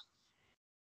not.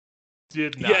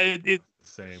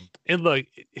 Same. And look,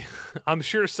 I'm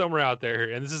sure somewhere out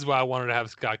there, and this is why I wanted to have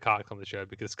Scott Cox on the show,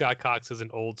 because Scott Cox is an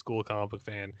old school comic book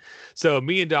fan. So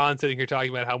me and Don sitting here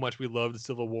talking about how much we love the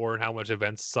Civil War and how much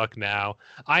events suck now.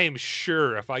 I am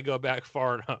sure if I go back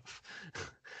far enough,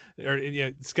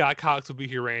 Scott Cox will be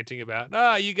here ranting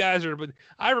about, you guys are. But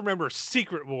I remember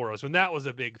Secret Wars when that was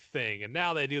a big thing, and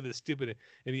now they do this stupid.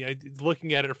 And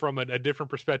looking at it from a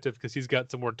different perspective because he's got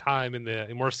some more time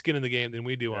and more skin in the game than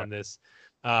we do on this.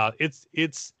 I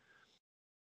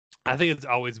think it's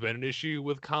always been an issue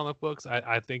with comic books.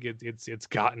 I think it's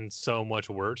gotten so much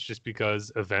worse just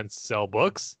because events sell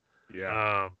books.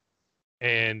 Yeah.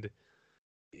 And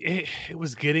it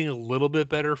was getting a little bit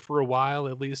better for a while.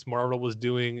 At least Marvel was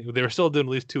they were still doing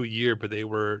at least 2 a year, but they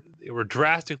were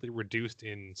drastically reduced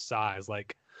in size.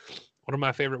 Like one of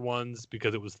my favorite ones,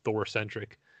 because it was Thor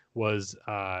centric, was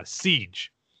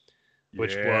Siege.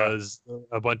 Which was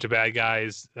a bunch of bad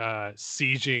guys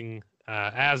sieging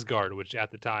Asgard, which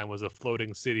at the time was a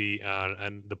floating city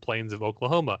on the plains of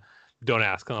Oklahoma. Don't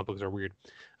ask, comic books are weird.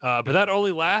 But that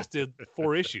only lasted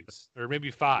 4 issues, or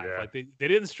maybe 5. Yeah. Like they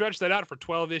didn't stretch that out for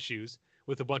 12 issues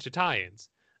with a bunch of tie-ins.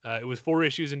 It was 4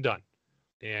 issues and done.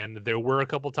 And there were a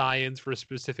couple tie-ins for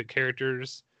specific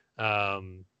characters,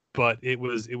 but it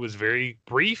was very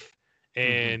brief.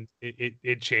 And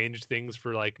it changed things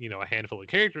for a handful of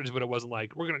characters, but it wasn't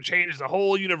like we're going to change the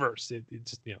whole universe. It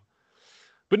just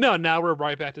but no, now we're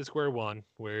right back to square one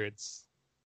where it's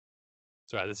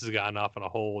sorry, this has gotten off on a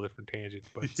whole different tangent,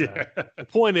 but the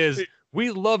point is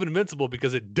we love Invincible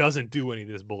because it doesn't do any of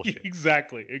this bullshit.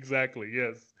 Exactly.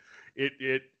 Yes.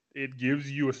 It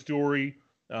gives you a story.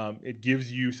 It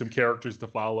gives you some characters to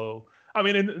follow. I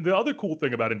mean, and the other cool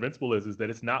thing about Invincible is that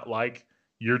it's not like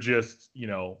you're just,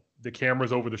 the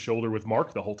camera's over the shoulder with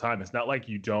Mark the whole time. It's not like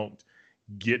you don't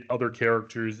get other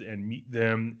characters and meet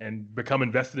them and become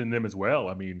invested in them as well.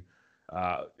 I mean,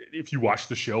 if you watch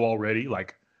the show already,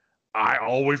 I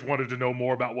always wanted to know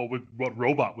more about what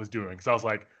Robot was doing. So I was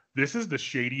like, this is the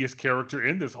shadiest character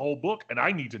in this whole book, and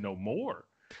I need to know more.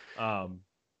 And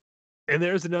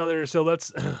there's another. So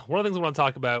let's one of the things I want to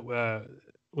talk about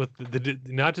with the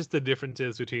not just the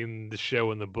differences between the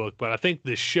show and the book, but I think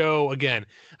the show, again,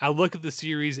 I look at the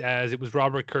series as it was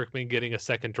Robert Kirkman getting a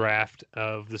second draft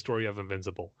of the story of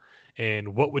Invincible.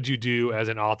 And what would you do as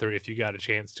an author if you got a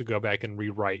chance to go back and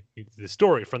rewrite the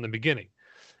story from the beginning?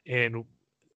 And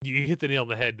you hit the nail on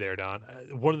the head there, Don.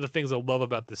 One of the things I love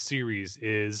about the series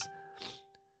is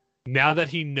now that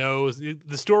he knows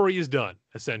the story is done,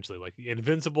 essentially, like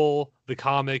Invincible, the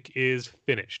comic is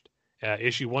finished.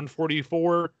 Issue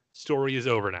 144, story is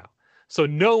over now. So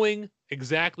knowing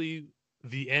exactly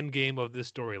the end game of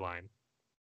this storyline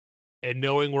and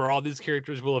knowing where all these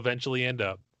characters will eventually end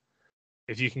up,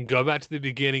 if you can go back to the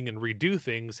beginning and redo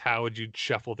things, how would you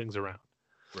shuffle things around?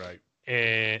 Right.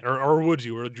 And or would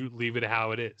you leave it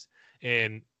how it is?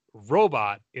 And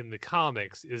Robot in the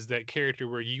comics is that character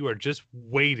where you are just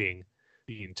waiting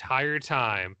the entire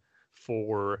time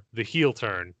for the heel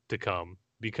turn to come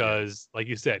because, like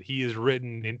you said, he is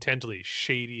written intentionally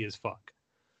shady as fuck.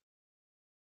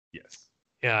 Yes.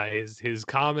 Yeah, his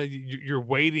comic, you're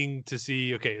waiting to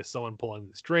see, okay, is someone pulling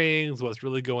the strings? What's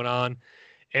really going on?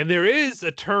 And there is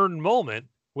a turn moment,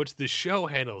 which the show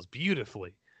handles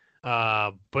beautifully.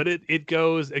 But it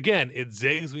goes, again, it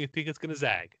zigs when you think it's going to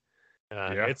zag.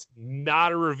 It's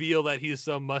not a reveal that he's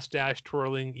some mustache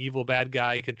twirling evil bad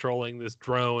guy controlling this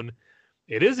drone.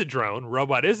 It is a drone.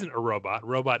 Robot isn't a robot.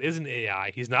 Robot isn't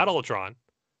AI. He's not Ultron.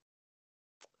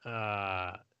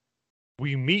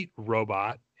 We meet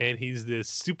Robot, and he's this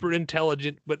super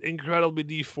intelligent but incredibly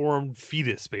deformed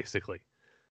fetus, basically.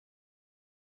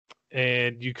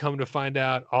 And you come to find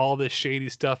out all this shady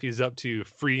stuff he's up to,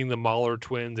 freeing the Mahler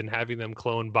twins and having them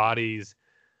clone bodies,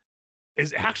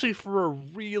 is actually for a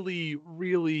really,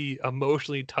 really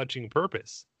emotionally touching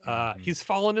purpose. He's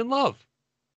fallen in love.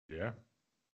 Yeah.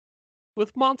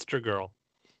 With Monster Girl.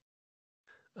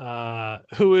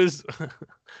 Who is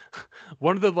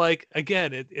one of the, like,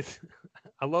 again, it's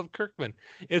I love Kirkman.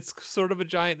 It's sort of a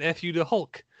giant FU to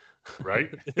Hulk.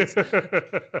 Right.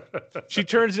 She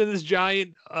turns into this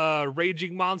giant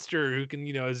raging monster who can,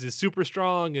 is super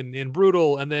strong and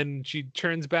brutal, and then she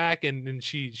turns back and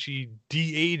she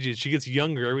de-ages. She gets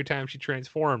younger every time she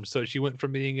transforms. So she went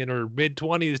from being in her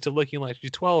mid-20s to looking like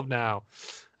she's 12 now.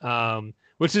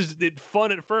 Which is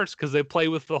fun at first because they play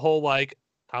with the whole, like,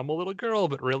 I'm a little girl,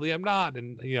 but really I'm not.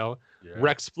 And,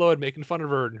 Rex Splode making fun of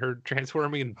her and her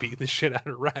transforming and beating the shit out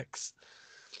of Rex.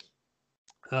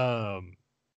 But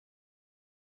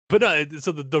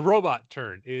so the robot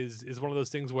turn is one of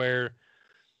those things where,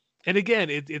 and again,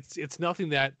 it's nothing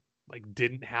that, like,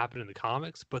 didn't happen in the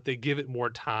comics, but they give it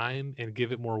more time and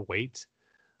give it more weight.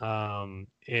 And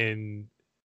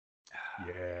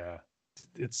yeah,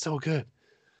 it's so good.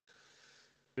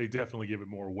 They definitely give it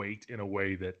more weight in a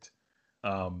way that,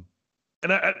 and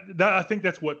I think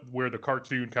that's where the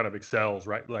cartoon kind of excels,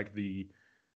 right? Like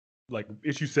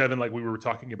issue 7, like we were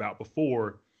talking about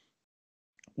before.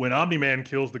 When Omni-Man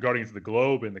kills the Guardians of the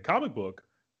Globe in the comic book,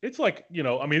 it's like,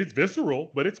 it's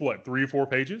visceral, but it's what, 3 or 4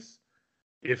 pages?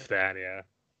 If that, yeah.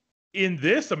 In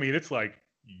this, it's like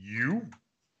you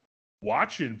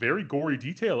watch in very gory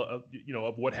detail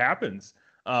of what happens.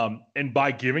 And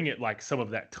by giving it like some of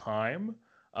that time,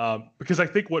 because I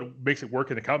think what makes it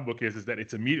work in the comic book is that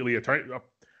it's immediately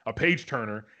a page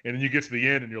turner, and then you get to the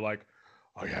end and you're like,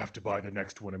 I have to buy the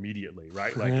next one immediately,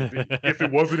 right? Like if it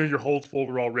wasn't in your holds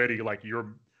folder already, like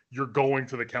you're going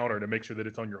to the counter to make sure that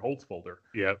it's on your holds folder.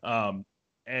 Yeah.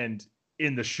 And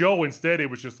in the show, instead, it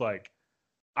was just like,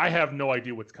 I have no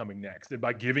idea what's coming next. And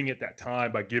by giving it that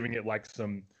time, by giving it like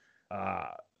some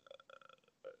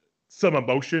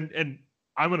emotion, and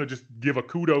I'm gonna just give a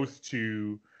kudos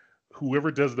to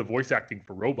whoever does the voice acting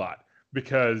for Robot,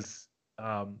 because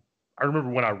I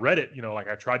remember when I read it, like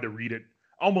I tried to read it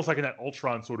almost like in that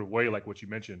Ultron sort of way, like what you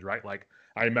mentioned, right? Like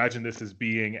I imagine this as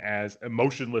being as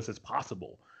emotionless as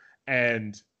possible.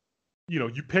 And,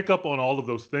 you pick up on all of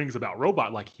those things about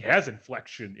Robot, like he has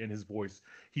inflection in his voice.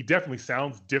 He definitely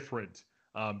sounds different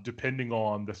depending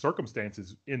on the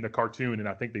circumstances in the cartoon. And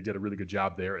I think they did a really good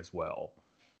job there as well.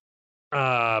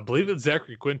 I believe it's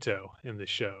Zachary Quinto in the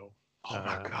show. Oh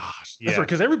my gosh. Yeah.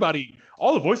 Because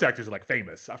all the voice actors are like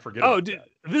famous. I forget. Oh, dude,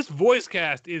 this voice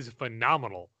cast is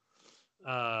phenomenal.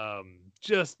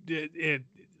 Just it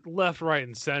left, right,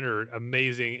 and center,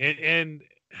 amazing. And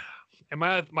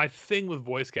my thing with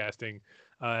voice casting,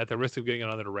 at the risk of getting on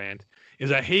another rant,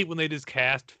 is I hate when they just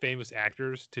cast famous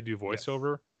actors to do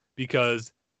voiceover,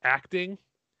 because acting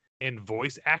and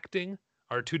voice acting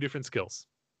are 2 different skills.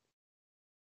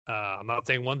 I'm not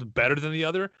saying one's better than the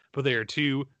other, but they are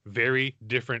 2 very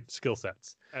different skill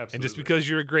sets. Absolutely. And just because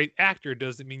you're a great actor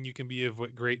doesn't mean you can be a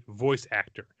great voice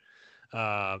actor.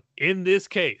 In this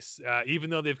case, even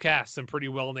though they've cast some pretty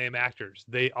well-named actors,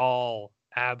 they all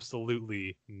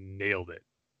absolutely nailed it.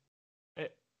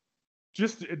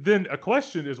 Just then a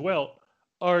question as well.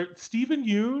 Are Stephen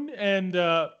Yeun and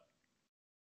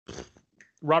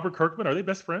Robert Kirkman, are they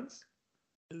best friends?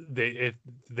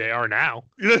 They are now.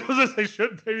 They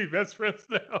shouldn't they be best friends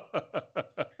now?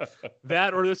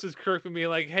 That, or this is Kirkman being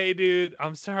like, "Hey, dude,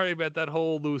 I'm sorry about that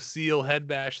whole Lucille head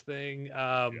bash thing.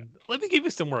 Let me give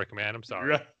you some work, man. I'm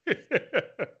sorry." Right.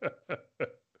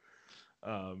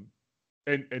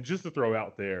 And just to throw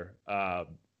out there,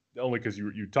 only because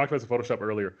you talked about the Photoshop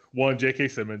earlier. One, J.K.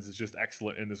 Simmons is just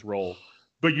excellent in this role.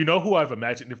 But you know who I've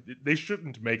imagined? If they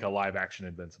shouldn't make a live action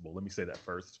Invincible. Let me say that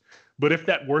first. But if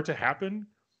that were to happen,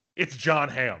 it's John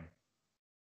Hamm.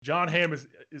 John Hamm is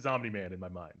Omni-Man in my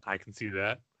mind. I can see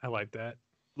that. I like that.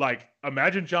 Like,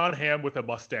 imagine John Hamm with a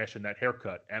mustache and that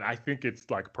haircut, and I think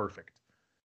it's like perfect.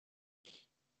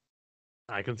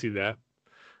 I can see that.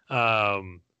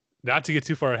 Not to get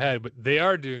too far ahead, but they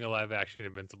are doing a live action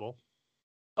Invincible.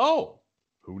 Oh,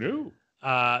 who knew?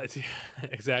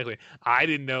 Exactly. I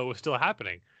didn't know it was still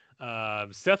happening.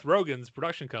 Seth Rogen's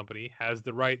production company has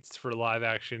the rights for live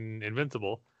action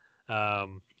Invincible,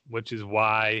 which is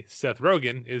why Seth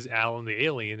Rogen is Alan the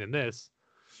Alien in this.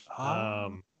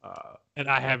 And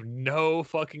I have no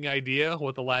fucking idea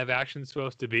what the live action is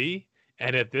supposed to be.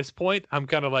 And at this point, I'm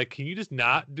kind of like, can you just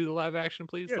not do the live action,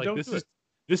 please? Yeah, like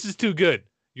this is too good.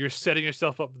 You're setting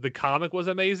yourself up. The comic was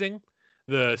amazing.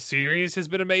 The series has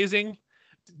been amazing.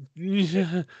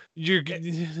 Don't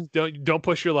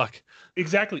push your luck.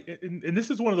 Exactly. And this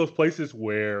is one of those places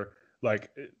where,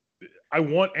 like, I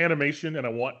want animation and I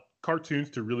want cartoons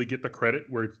to really get the credit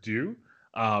where it's due.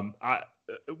 Have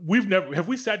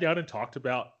we sat down and talked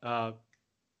about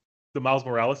the Miles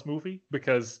Morales movie?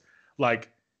 Because, like,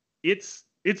 it's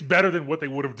better than what they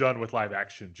would have done with live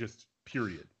action, just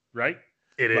period, right?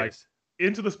 It is.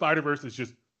 Into the Spider-Verse is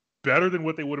just better than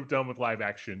what they would have done with live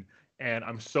action. And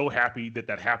I'm so happy that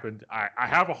happened. I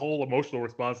have a whole emotional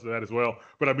response to that as well.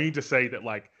 But I mean to say that,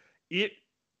 like,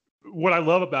 what I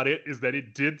love about it is that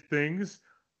it did things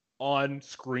on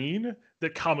screen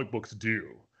that comic books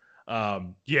do.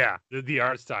 The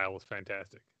art style was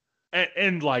fantastic.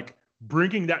 And like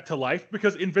bringing that to life,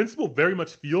 because Invincible very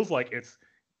much feels like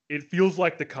it feels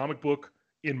like the comic book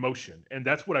in motion. And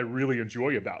that's what I really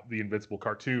enjoy about the Invincible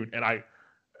cartoon. And I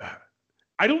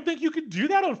don't think you can do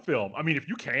that on film. I mean, if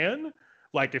you can,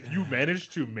 like, if you manage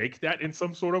to make that in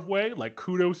some sort of way, like,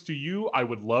 kudos to you. I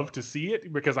would love to see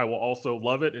it because I will also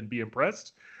love it and be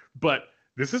impressed. But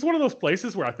this is one of those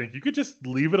places where I think you could just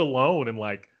leave it alone and,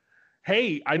 like,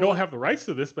 hey, I don't have the rights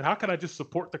to this, but how can I just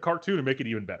support the cartoon and make it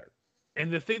even better?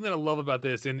 And the thing that I love about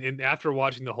this, and after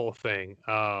watching the whole thing,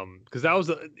 because that was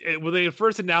when they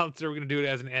first announced they were going to do it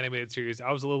as an animated series,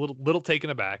 I was a little taken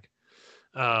aback.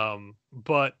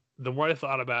 But the more I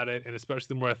thought about it, and especially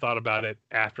the more I thought about it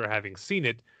after having seen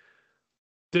it,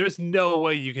 there's no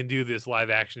way you can do this live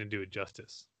action and do it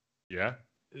justice. Yeah.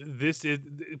 This is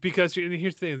because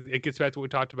here's the thing. It gets back to what we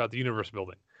talked about, the universe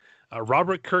building.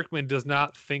 Robert Kirkman does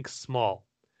not think small.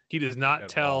 He does not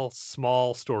tell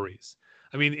small stories.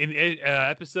 I mean, in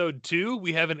episode 2,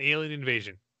 we have an alien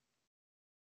invasion.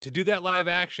 To do that live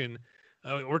action,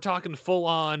 we're talking full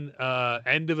on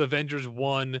end of Avengers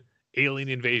 1 alien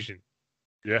invasion.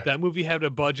 Yeah. That movie had a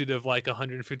budget of like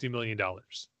 $150 million.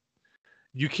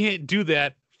 You can't do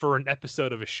that for an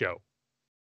episode of a show.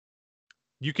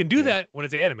 You can do that when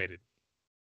it's animated.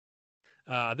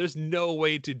 There's no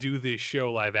way to do this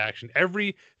show live action.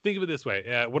 Think of it this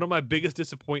way. One of my biggest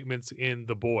disappointments in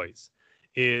The Boys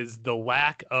is the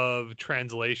lack of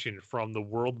translation from the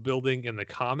world building in the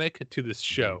comic to this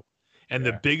show. And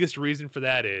the biggest reason for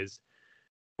that is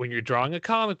when you're drawing a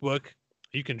comic book,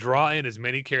 you can draw in as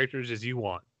many characters as you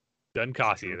want. Doesn't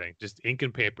cost you anything. Just ink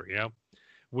and paper, you know?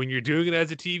 When you're doing it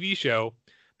as a TV show,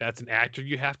 that's an actor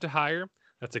you have to hire.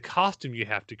 That's a costume you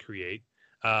have to create.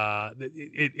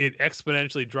 It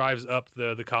exponentially drives up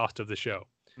the cost of the show.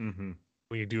 Mm-hmm.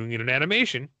 When you're doing it in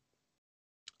animation,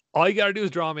 all you got to do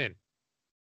is draw them in.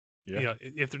 Yeah. You know,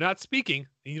 if they're not speaking,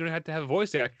 you don't have to have a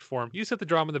voice actor for them. You just have to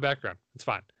draw them in the background. It's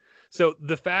fine. So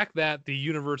the fact that the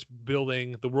universe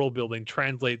building, the world building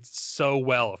translates so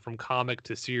well from comic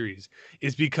to series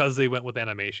is because they went with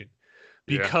animation.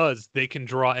 Because they can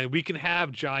draw, and we can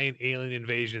have giant alien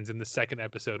invasions in the second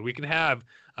episode. We can have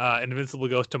Invincible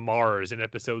goes to Mars in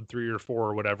episode 3 or 4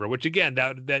 or whatever, which again,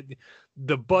 that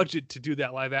the budget to do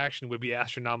that live action would be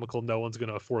astronomical. No one's going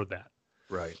to afford that.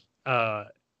 Right.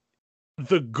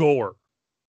 The gore.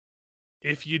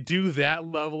 If you do that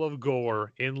level of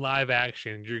gore in live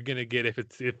action, you're going to get, if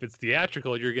it's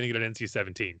theatrical, you're going to get an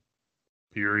NC-17.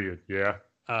 Period. Yeah.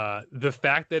 The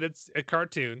fact that it's a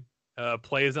cartoon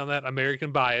plays on that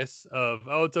American bias of,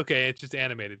 oh, it's okay, it's just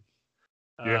animated.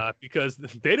 Because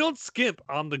they don't skimp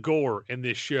on the gore in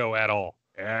this show at all.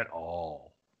 At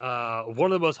all.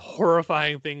 one of the most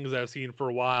horrifying things I've seen for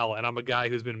a while, and I'm a guy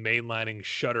who's been mainlining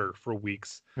Shudder for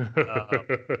weeks,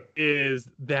 is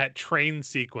that train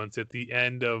sequence at the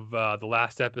end of the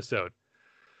last episode.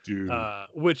 Dude.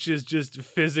 Which is just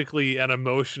physically and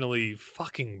emotionally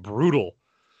fucking brutal.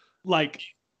 Like,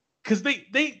 because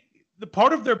the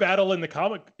part of their battle in the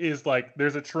comic is like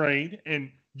there's a train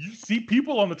and you see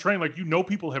people on the train, like, you know,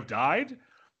 people have died,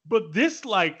 but this,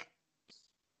 like,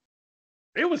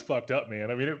 it was fucked up, man.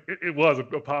 I mean, it was. I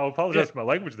apologize for my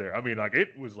language there. I mean, like, it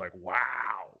was like,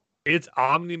 wow. It's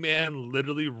Omni-Man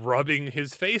literally rubbing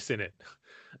his face in it,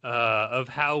 of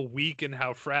how weak and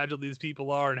how fragile these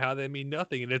people are and how they mean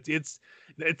nothing. And it's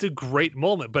a great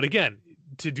moment. But again,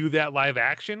 to do that live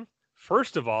action,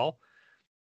 first of all,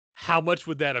 how much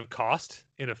would that have cost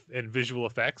in visual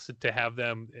effects to have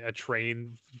them a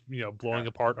train, blowing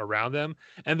apart around them,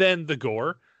 and then the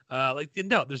gore?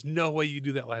 No, there's no way you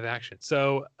do that live action.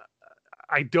 So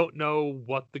I don't know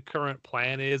what the current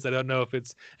plan is. I don't know if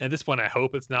it's, at this point, I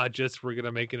hope it's not just we're going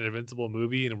to make an Invincible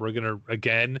movie and we're going to,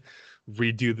 again,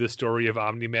 redo the story of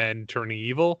Omni-Man turning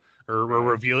evil or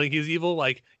revealing he's evil.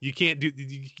 Like, you can't do,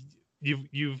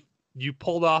 you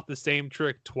pulled off the same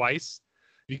trick twice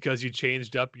because you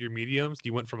changed up your mediums.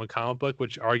 You went from a comic book,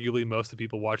 which arguably most of the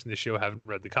people watching the show haven't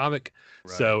read the comic.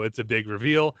 Right. So it's a big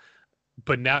reveal.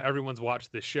 But now everyone's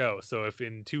watched the show. So if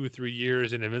in 2 or 3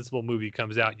 years an Invincible movie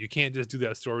comes out, you can't just do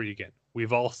that story again.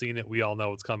 We've all seen it. We all know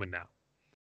what's coming now.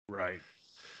 Right.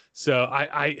 So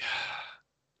I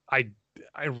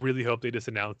really hope they just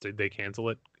announce that they cancel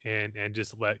it and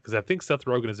just because I think Seth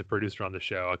Rogen is a producer on the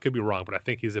show. I could be wrong, but I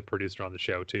think he's a producer on the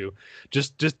show too.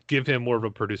 Just give him more of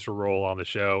a producer role on the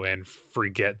show and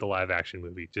forget the live action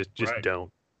movie. Just right.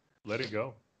 Don't. Let it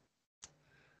go.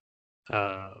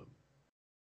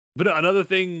 But another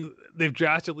thing they've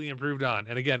drastically improved on,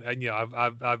 and again,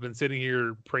 I've been sitting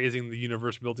here praising the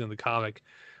universe built in the comic,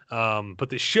 but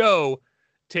the show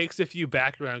takes a few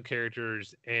background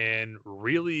characters and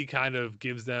really kind of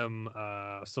gives them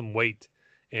some weight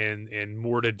and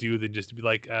more to do than just to be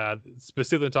like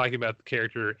specifically talking about the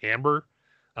character Amber,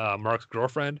 Mark's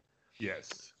girlfriend.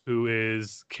 Yes. Who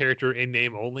is character in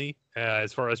name only,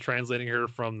 as far as translating her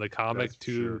from the comic That's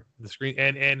to true. the screen.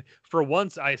 And for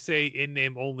once, I say in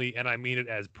name only, and I mean it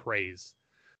as praise,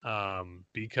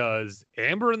 because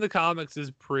Amber in the comics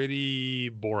is pretty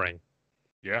boring.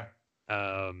 Yeah.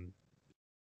 Her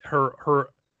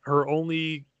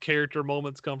only character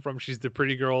moments come from she's the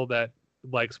pretty girl that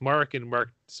likes Mark, and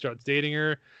Mark starts dating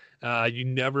her. You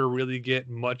never really get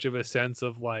much of a sense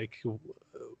of like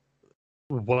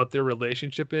what their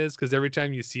relationship is, because every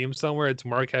time you see him somewhere, it's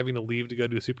Mark having to leave to go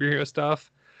do superhero stuff,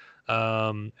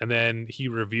 and then he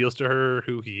reveals to her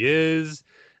who he is,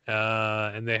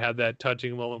 and they have that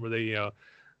touching moment where they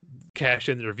cash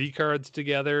in their V cards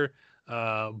together.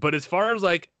 But as far as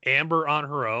like Amber on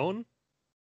her own,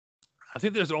 I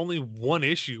think there's only one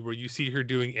issue where you see her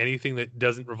doing anything that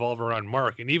doesn't revolve around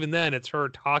Mark, and even then it's her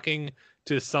talking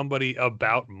to somebody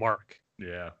about Mark.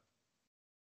 Yeah.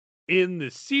 In the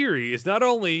series, not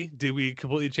only do we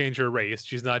completely change her race,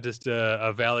 she's not just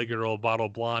a Valley Girl bottle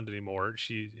blonde anymore.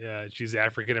 She's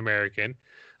African American.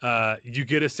 You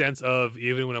get a sense of,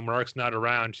 even when Mark's not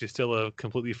around, she's still a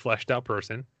completely fleshed out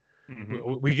person.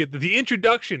 Mm-hmm. We get the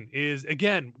introduction is,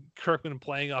 again, Kirkman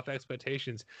playing off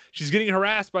expectations. She's getting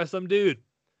harassed by some dude,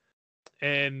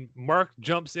 and Mark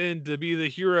jumps in to be the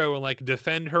hero and like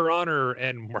defend her honor,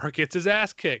 and Mark gets his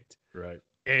ass kicked. Right.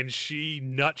 And she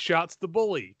nutshots the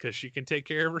bully because she can take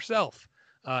care of herself.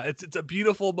 It's a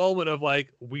beautiful moment of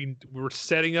like, we're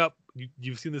setting up.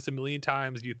 You've seen this a million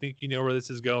times. You think you know where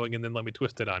this is going, and then let me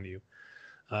twist it on you.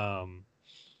 And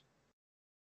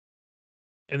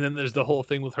then there's the whole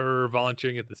thing with her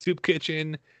volunteering at the soup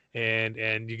kitchen,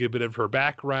 and you get a bit of her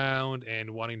background and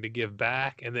wanting to give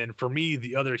back. And then for me,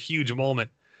 the other huge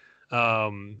moment,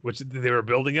 which they were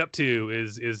building up to,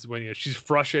 is when she's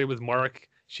frustrated with Mark.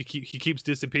 He keeps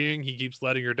disappearing. He keeps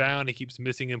letting her down. He keeps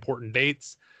missing important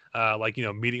dates, like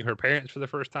meeting her parents for the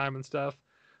first time and stuff.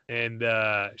 And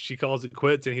she calls it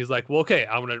quits. And he's like, "Well, okay,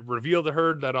 I'm gonna reveal to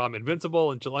her that I'm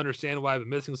invincible, and she'll understand why I've been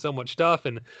missing so much stuff,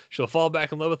 and she'll fall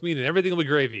back in love with me, and everything will be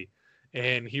gravy."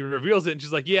 And he reveals it, and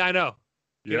she's like, "Yeah, I know.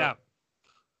 Get out."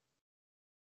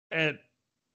 And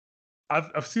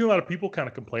I've seen a lot of people kind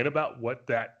of complain about what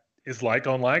that is like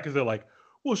online, because they're like,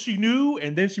 well, she knew,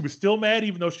 and then she was still mad,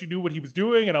 even though she knew what he was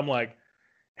doing. And I'm like,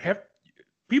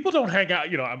 people don't hang out.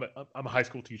 I'm a high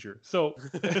school teacher, so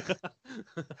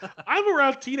I'm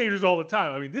around teenagers all the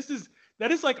time. I mean,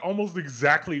 that is like almost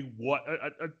exactly what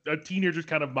a teenager's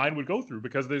kind of mind would go through,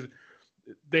 because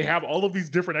they have all of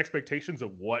these different expectations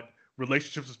of what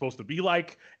relationships are supposed to be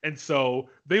like. And so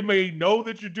they may know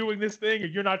that you're doing this thing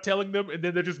and you're not telling them, and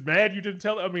then they're just mad you didn't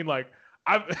tell them. I mean, like,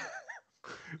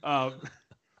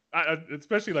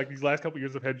 especially like these last couple of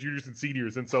years, I've had juniors and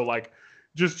seniors, and so like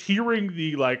just hearing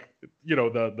the like, you know,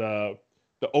 the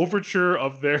overture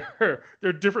of their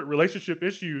different relationship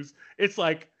issues, it's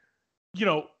like, you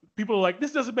know, people are like,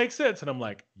 this doesn't make sense, and I'm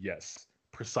like, yes,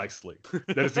 precisely.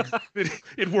 That is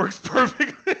it works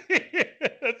perfectly.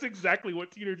 That's exactly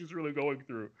what teenagers are really going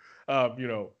through. You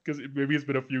know, because maybe it's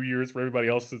been a few years for everybody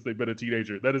else since they've been a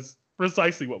teenager. That is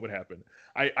precisely what would happen.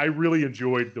 I really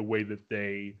enjoyed the way that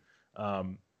they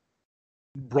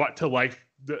brought to life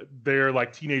their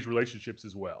like teenage relationships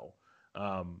as well.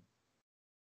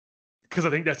 Because I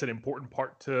think that's an important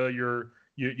part to your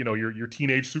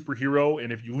teenage superhero.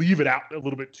 And if you leave it out a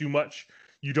little bit too much,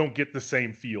 you don't get the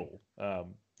same feel.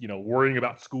 You know, worrying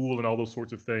about school and all those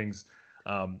sorts of things.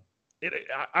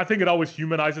 I think it always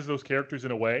humanizes those characters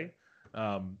in a way,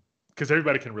 because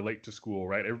everybody can relate to school,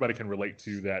 right? Everybody can relate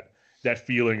to that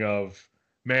feeling of,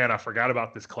 man, I forgot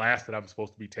about this class that I'm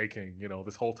supposed to be taking. You know,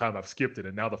 this whole time I've skipped it,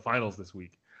 and now the finals this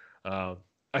week. I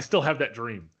still have that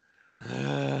dream.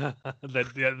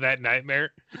 that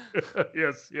nightmare.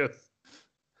 Yes.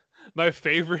 My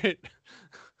favorite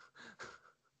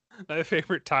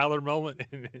Tyler moment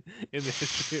in the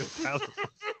history of Tyler.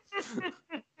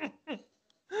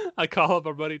 I call up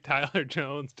our buddy Tyler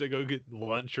Jones to go get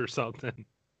lunch or something.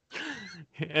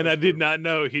 And I did not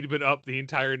know he'd been up the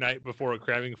entire night before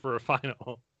cramming for a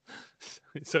final.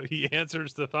 So he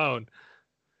answers the phone.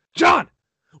 John,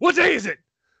 what day is it?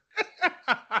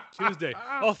 Tuesday.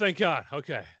 Oh, thank God.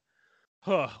 Okay.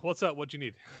 What's up? What you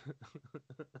need?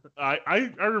 I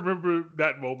remember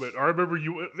that moment.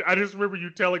 I just remember you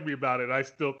telling me about it. I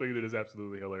still think it is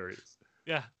absolutely hilarious.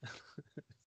 Yeah.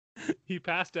 He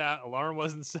passed out. Alarm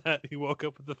wasn't set. He woke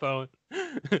up with the phone.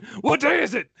 What day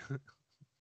is it?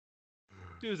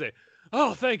 Tuesday.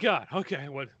 Oh, thank God. Okay.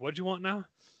 What'd you want now?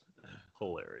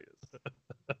 Hilarious.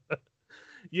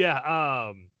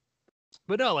 Yeah.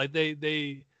 But no, like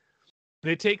they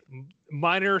take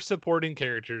minor supporting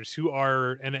characters who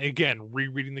are, and again,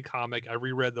 rereading the comic, I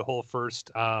reread the whole first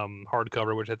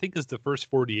hardcover, which I think is the first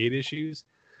 48 issues.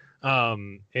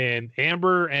 And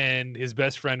Amber and his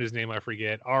best friend, whose name I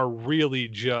forget, are really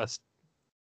just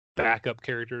backup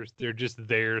characters. They're just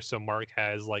there so Mark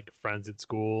has like friends at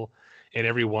school, and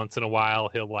every once in a while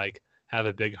he'll like have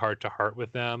a big heart to heart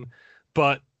with them.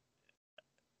 But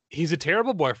he's a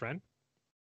terrible boyfriend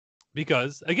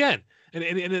because, again,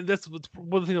 and that's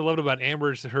one thing I loved about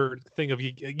Amber's, her thing of,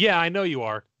 yeah, I know you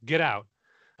are, get out.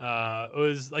 It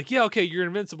was like, yeah, okay, you're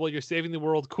invincible, you're saving the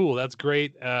world, cool, that's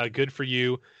great, good for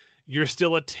you. You're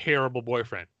still a terrible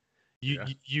boyfriend.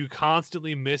 You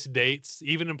constantly miss dates,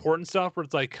 even important stuff where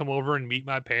it's like, come over and meet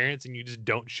my parents, and you just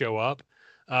don't show up.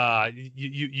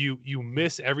 You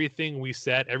miss everything we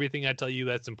said, everything I tell you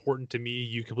that's important to me,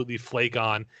 you completely flake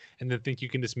on, and then think you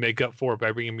can just make up for it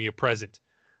by bringing me a present.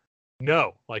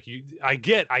 No, like I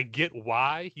get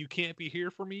why you can't be here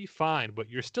for me, fine,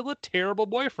 but you're still a terrible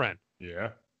boyfriend. Yeah.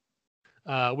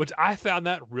 Which I found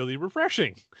that really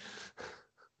refreshing.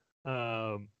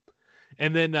 And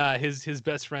then his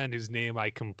best friend, whose name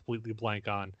I completely blank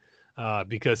on,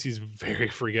 because he's very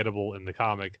forgettable in the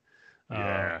comic.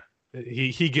 Yeah.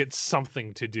 He gets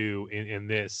something to do in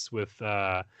this with,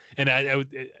 and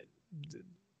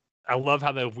I love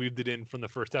how they weaved it in from the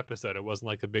first episode. It wasn't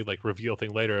like a big like reveal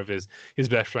thing later of his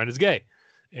best friend is gay,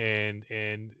 and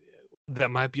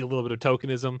that might be a little bit of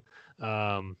tokenism,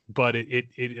 but it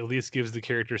at least gives the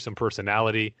character some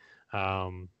personality.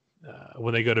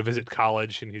 When they go to visit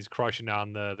college and he's crushing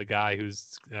on the guy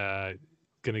who's going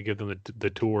to give them the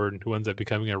tour and who ends up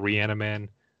becoming a Reaniman,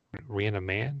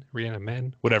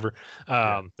 whatever,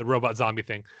 the robot zombie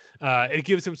thing. It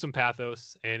gives him some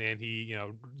pathos, and he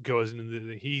goes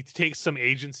into he takes some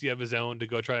agency of his own to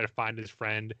go try to find his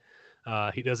friend.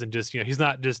 He doesn't just he's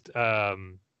not just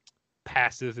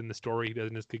passive in the story. He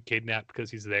doesn't just get kidnapped because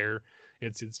he's there.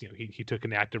 It's he took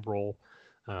an active role.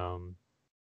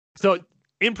 So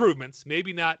improvements,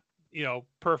 maybe not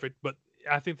perfect, but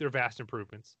I think they're vast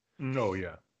improvements. Oh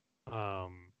yeah.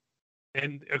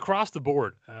 And across the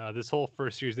board, this whole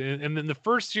first series, and then the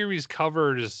first series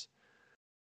covers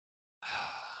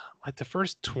like the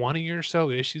first 20 or so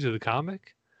issues of the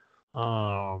comic.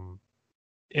 And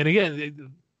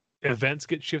again, events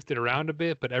get shifted around a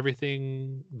bit, but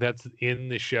everything that's in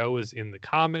the show is in the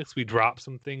comics. We drop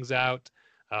some things out.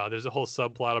 There's a whole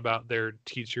subplot about their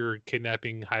teacher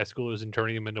kidnapping high schoolers and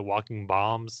turning them into walking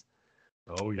bombs.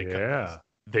 Oh,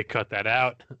 They cut that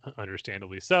out,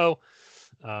 understandably so.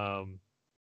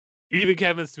 Even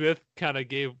Kevin Smith kind of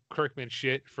gave Kirkman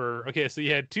shit for, okay, so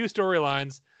you had two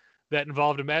storylines that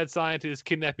involved a mad scientist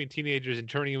kidnapping teenagers and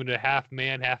turning them into half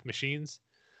man, half machines.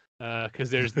 Because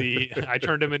there's the I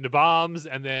turned them into bombs,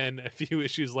 and then a few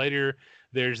issues later,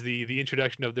 there's the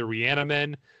introduction of the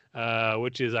Reanimen,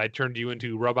 which is I turned you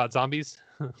into robot zombies.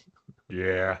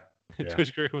 Yeah.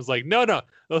 Twitch Kirkman was like, no,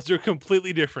 those are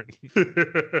completely different.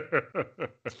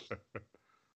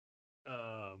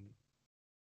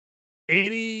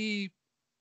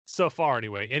 So far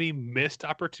anyway, any missed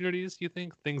opportunities, you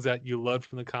think? Things that you loved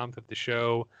from the comic that the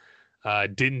show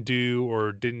didn't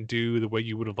do the way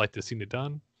you would have liked to have seen it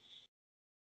done?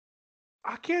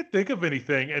 I can't think of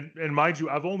anything. And mind you,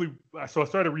 I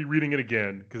started rereading it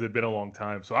again because it'd been a long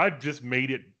time. So I just made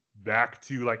it back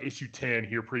to like issue 10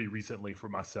 here pretty recently for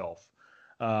myself.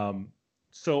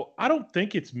 So I don't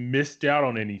think it's missed out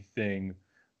on anything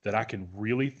that I can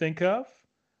really think of.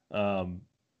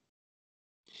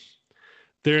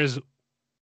 There's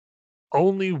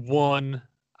only one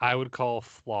I would call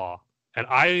flaw, and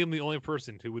I am the only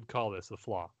person who would call this a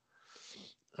flaw.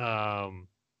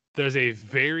 There's a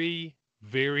very,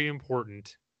 very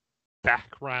important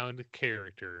background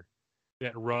character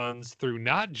that runs through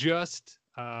not just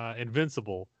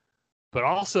Invincible, but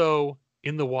also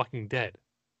in The Walking Dead.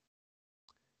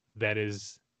 That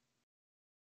is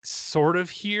sort of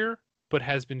here, but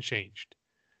has been changed.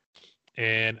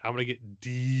 And I'm going to get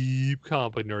deep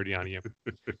comic book nerdy on you.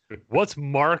 What's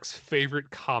Mark's favorite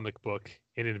comic book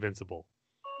in Invincible?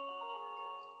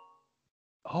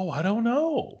 Oh, I don't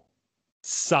know.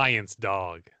 Science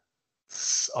Dog.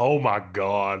 Oh my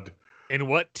God. And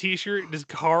what t-shirt does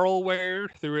Carl wear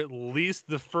through at least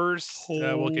the first,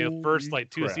 first like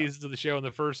 2 seasons of the show and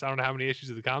the first, I don't know how many issues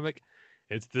of the comic?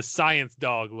 It's the Science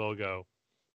Dog logo.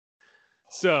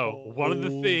 So one of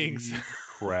the things...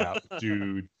 Crap,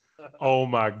 dude. Oh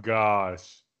my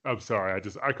gosh. I'm sorry.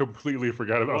 I completely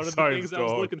forgot about Science Dog. One of the things I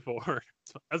was looking for.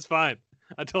 That's fine.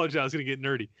 I told you I was going to get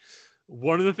nerdy.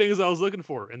 One of the things I was looking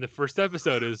for in the first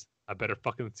episode is I better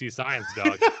fucking see Science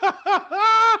Dog.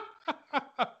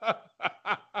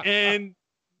 And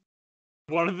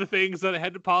one of the things that I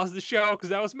had to pause the show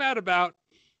because I was mad about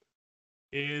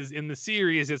is in the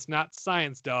series, it's not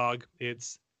Science Dog,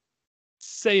 it's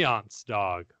Seance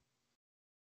Dog.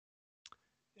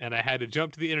 And I had to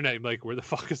jump to the internet and be like, where the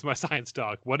fuck is my Science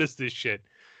Dog? What is this shit?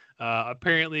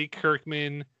 Apparently,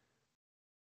 Kirkman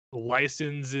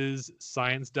licenses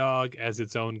Science Dog as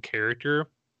its own character.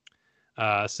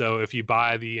 So if you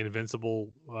buy the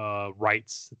Invincible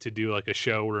rights to do like a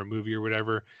show or a movie or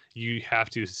whatever, you have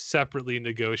to separately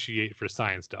negotiate for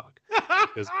Science Dog.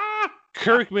 Because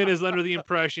Kirkman is under the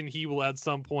impression he will at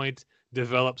some point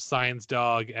develop Science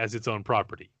Dog as its own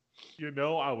property. You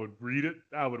know, I would read it.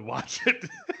 I would watch it.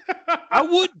 I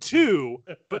would too,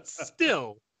 but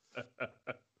still.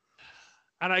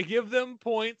 And I give them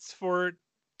points for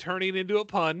turning into a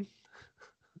pun.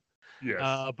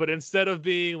 Yes. But instead of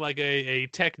being like a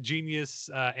tech genius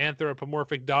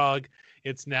anthropomorphic dog,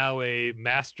 it's now a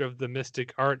master of the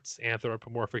mystic arts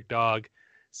anthropomorphic dog,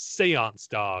 Seance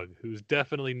Dog, who's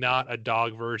definitely not a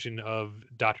dog version of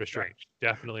Doctor Strange.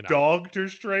 Definitely not. Doctor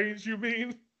Strange, you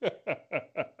mean?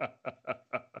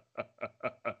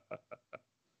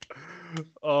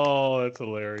 Oh, that's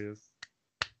hilarious.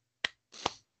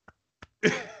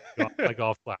 Like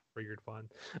golf clap, figured fun.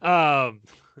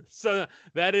 So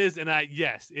that is, and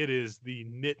yes, it is the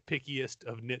nitpickiest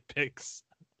of nitpicks.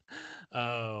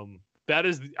 That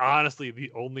is honestly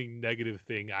the only negative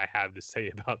thing I have to say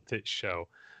about this show.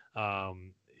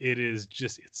 It is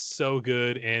just, it's so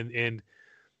good, and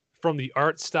from the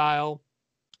art style,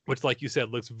 which, like you said,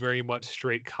 looks very much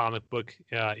straight comic book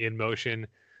in motion.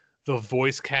 The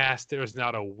voice cast, there's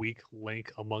not a weak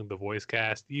link among the voice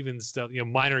cast. Even stuff,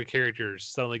 minor characters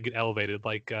suddenly get elevated,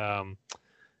 like Art,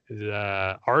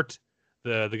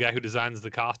 the guy who designs the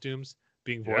costumes,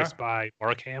 being voiced by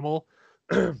Mark Hamill.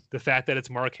 The fact that it's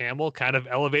Mark Hamill kind of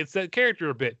elevates that character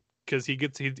a bit because he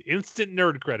gets his instant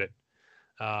nerd credit,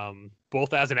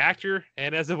 both as an actor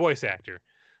and as a voice actor.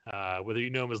 Whether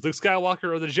you know him as Luke Skywalker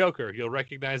or the Joker, you'll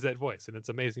recognize that voice, and it's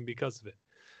amazing because of it.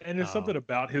 And there's something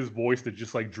about his voice that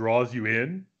just like draws you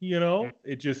in, you're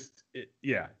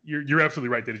absolutely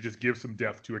right that it just gives some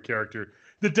depth to a character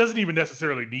that doesn't even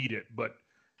necessarily need it, but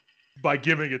by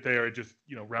giving it there, it just,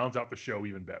 rounds out the show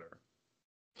even better.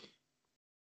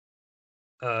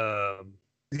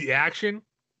 The action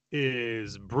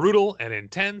is brutal and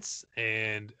intense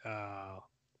and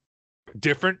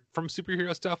different from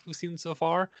superhero stuff we've seen so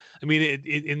far. I mean,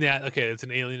 in that, okay, it's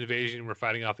an alien invasion, we're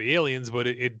fighting off the aliens, but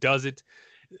it does it.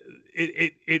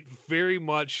 It very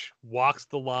much walks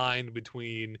the line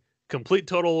between complete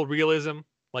total realism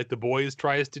like The Boys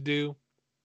tries to do,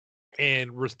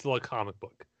 and we're still a comic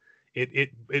book.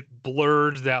 It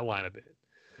blurs that line a bit,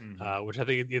 which I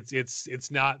think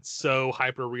it's not so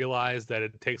hyper realized that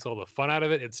it takes all the fun out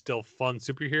of it. It's still fun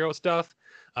superhero stuff,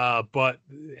 but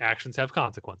actions have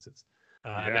consequences,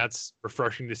 and that's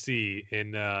refreshing to see.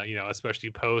 In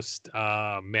especially post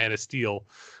Man of Steel,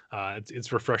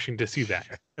 it's refreshing to see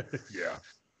that.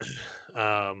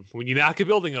 When you knock a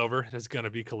building over, there's going to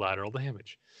be collateral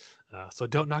damage, so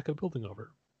don't knock a building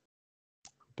over.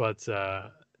 But I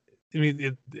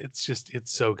mean, it's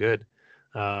so good.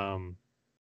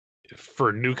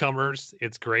 For newcomers,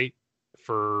 it's great.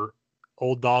 For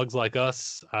old dogs like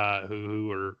us,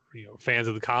 who are fans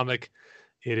of the comic,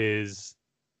 it is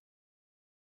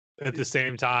at the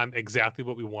same time exactly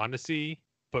what we want to see,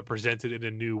 but presented in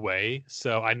a new way.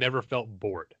 So I never felt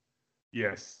bored.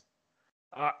 Yes,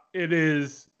 it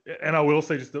is. And I will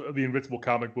say, just the Invincible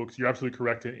comic books, you're absolutely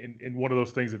correct in one of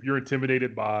those things. If you're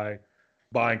intimidated by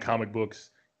buying comic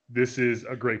books, this is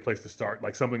a great place to start.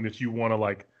 Like something that you want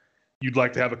to you'd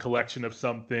like to have a collection of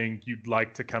something, you'd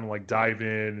like to kind of dive in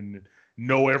and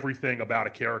know everything about a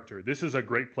character. This is a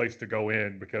great place to go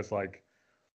in because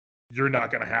you're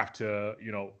not going to have to,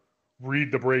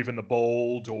 read The Brave and the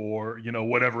Bold or,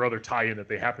 whatever other tie-in that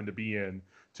they happen to be in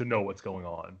to know what's going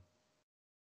on.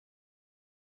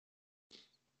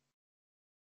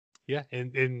 Yeah,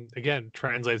 and again,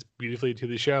 translates beautifully to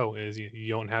the show. Is you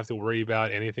don't have to worry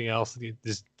about anything else. You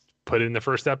just put it in the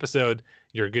first episode.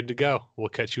 You're good to go. We'll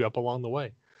catch you up along the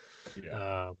way.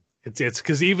 Yeah. It's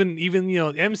because even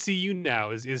MCU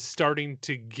now is starting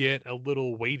to get a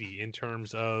little weighty in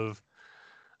terms of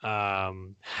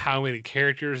how many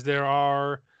characters there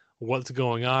are, what's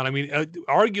going on. I mean,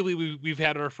 arguably we've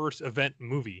had our first event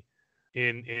movie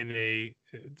in a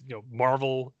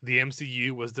Marvel. The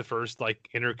MCU was the first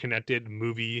interconnected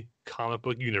movie comic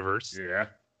book universe. Yeah.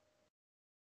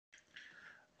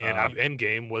 And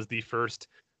Endgame was the first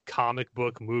comic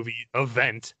book movie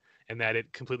event, and that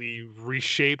it completely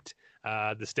reshaped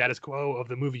the status quo of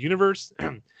the movie universe.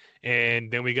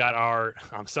 And then we got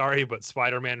I'm sorry, but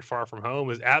Spider-Man Far From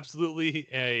Home is absolutely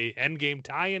a Endgame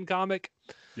tie-in comic.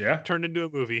 Yeah. Turned into a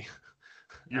movie.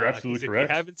 You're absolutely correct. If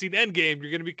you haven't seen Endgame, you're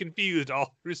going to be confused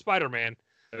all through Spider-Man.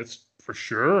 That's for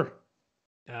sure.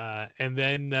 And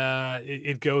then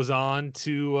it goes on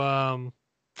to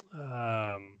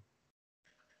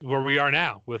where we are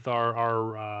now with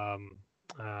our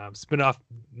spin-off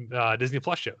Disney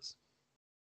Plus shows.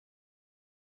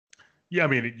 Yeah, I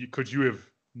mean, could you have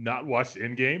not watched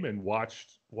Endgame and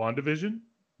watched WandaVision?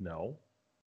 No.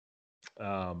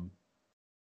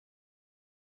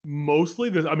 Mostly,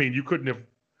 you couldn't have.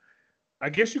 I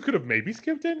guess you could have maybe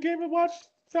skipped Endgame and watched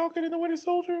Falcon and the Winter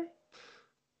Soldier.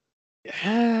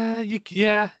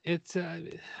 It's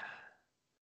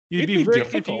you'd be very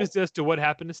confused as to what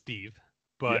happened to Steve,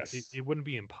 but yes. it wouldn't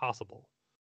be impossible.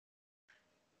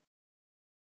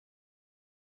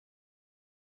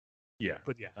 Yeah,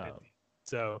 but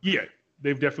so yeah,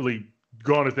 they've definitely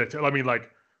gone at that. I mean,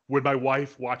 when my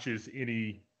wife watches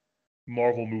any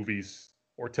Marvel movies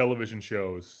or television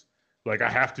shows, I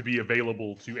have to be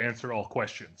available to answer all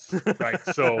questions, right?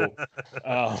 So,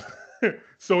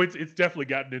 so it's definitely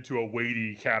gotten into a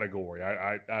weighty category.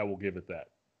 I will give it that.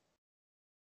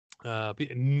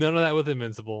 But none of that with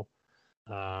Invincible.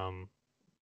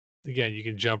 Again, you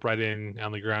can jump right in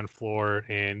on the ground floor,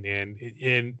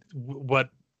 and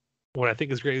what I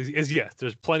think is great is yes,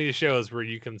 there's plenty of shows where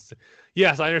you can.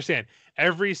 Yes, I understand.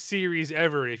 Every series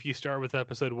ever, if you start with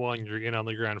episode 1, you're in on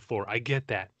the ground floor. I get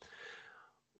that.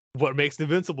 What makes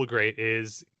Invincible great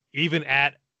is even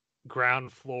at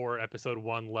ground floor episode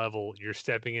 1 level, you're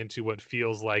stepping into what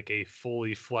feels like a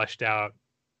fully fleshed out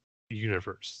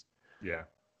universe. Yeah.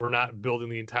 We're not building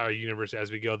the entire universe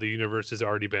as we go. The universe has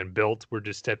already been built. We're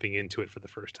just stepping into it for the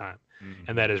first time. Mm-hmm.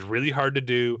 And that is really hard to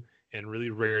do and really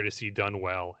rare to see done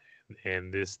well.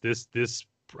 And this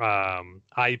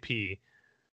IP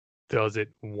does it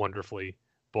wonderfully,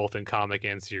 both in comic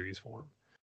and series form.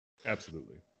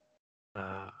 Absolutely.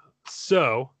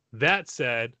 So that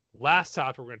said, last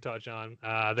topic we're going to touch on,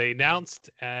 they announced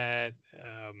at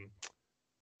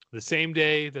the same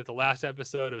day that the last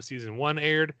episode of season 1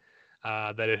 aired,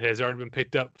 that it has already been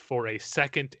picked up for a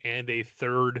second and a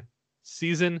third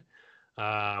season.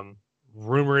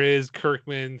 Rumor is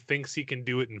Kirkman thinks he can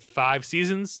do it in 5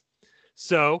 seasons.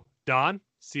 So, Don,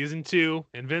 season 2,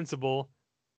 Invincible,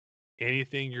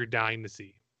 anything you're dying to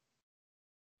see?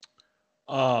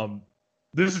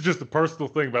 This is just a personal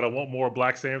thing, but I want more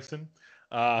Black Samson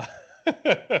because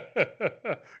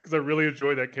I really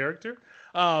enjoy that character.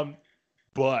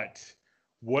 But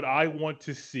what I want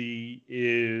to see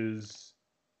is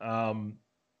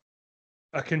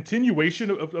a continuation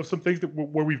of some things that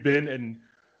where we've been, and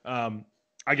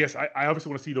I guess I obviously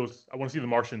want to see those. I want to see the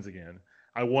Martians again.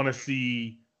 I want to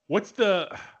see what's the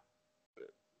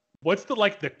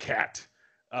like the cat,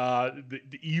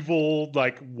 the evil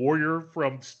like warrior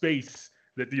from space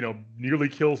that nearly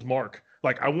kills Mark.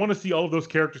 Like I want to see all of those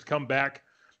characters come back,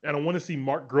 and I want to see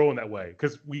Mark grow in that way,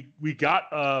 because we got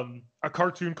a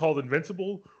cartoon called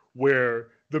Invincible where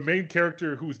the main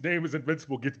character whose name is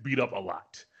Invincible gets beat up a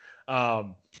lot.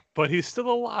 But he's still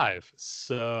alive,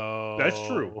 so that's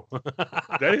true.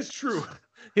 That is true.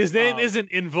 His name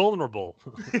isn't Invulnerable.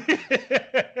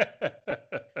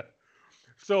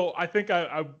 So I think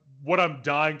I what I'm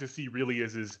dying to see really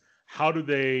is how do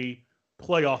they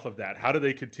play off of that? How do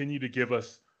they continue to give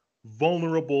us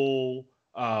vulnerable,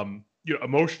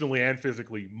 emotionally and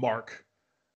physically, Mark,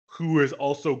 who is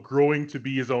also growing to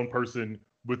be his own person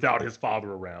without his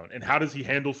father around? And how does he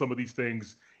handle some of these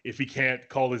things if he can't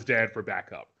call his dad for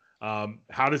backup?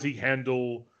 How does he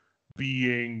handle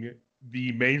being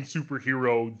the main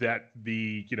superhero that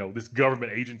this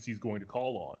government agency is going to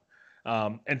call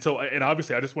on? And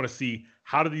obviously, I just want to see,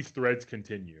 how do these threads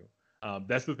continue?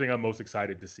 That's the thing I'm most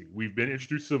excited to see. We've been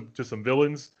introduced to some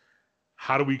villains.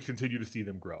 How do we continue to see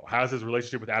them grow? How's his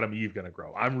relationship with Adam Eve going to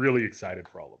grow? I'm really excited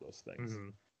for all of those things.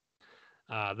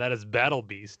 Mm-hmm. That is Battle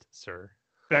Beast, sir.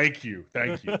 Thank you.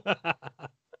 Thank you.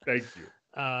 Thank you.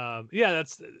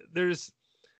 There's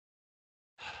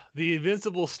the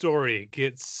Invincible story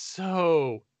gets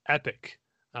so epic.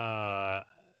 There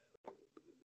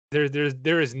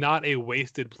is not a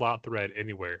wasted plot thread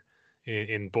anywhere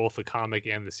in both the comic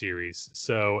and the series.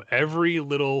 So every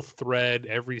little thread,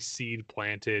 every seed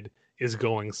planted is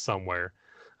going somewhere.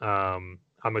 I'm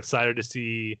excited to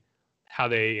see how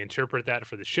they interpret that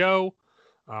for the show.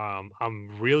 I'm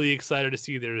really excited to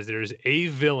see there's a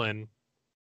villain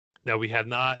that we have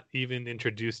not even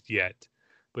introduced yet,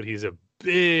 but he's a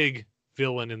big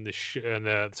villain in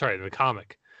the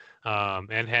comic,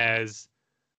 and has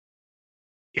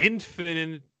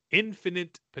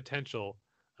infinite potential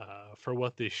for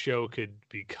what this show could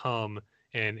become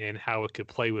and how it could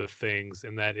play with things.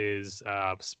 And that is,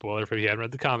 spoiler for if you haven't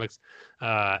read the comics,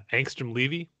 Angstrom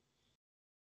Levy,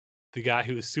 the guy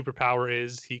whose superpower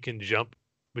is he can jump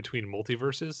between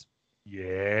multiverses.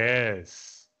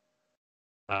 Yes.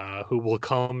 Who will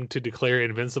come to declare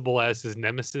Invincible as his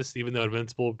nemesis, even though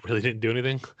Invincible really didn't do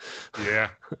anything. Yeah.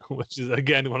 Which is,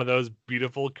 again, one of those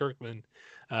beautiful Kirkman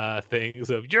things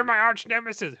of, you're my arch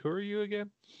nemesis. Who are you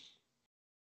again?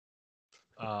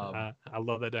 I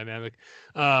love that dynamic.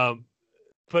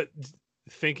 But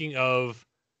thinking of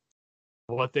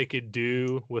what they could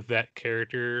do with that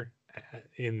character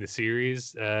in the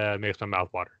series makes my mouth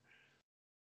water.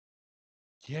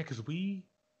 Yeah, because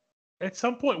at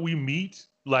some point we meet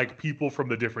like people from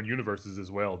the different universes as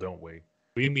well, don't we?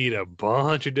 We meet a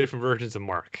bunch of different versions of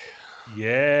Mark.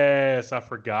 Yes, I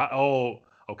forgot. Oh,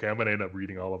 okay. I'm going to end up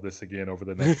reading all of this again over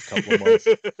the next couple of months.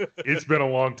 It's been a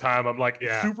long time. I'm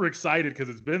super excited because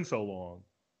it's been so long.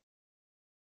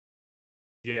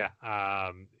 Yeah.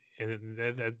 And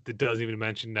it doesn't even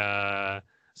mention,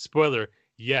 spoiler,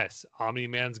 yes,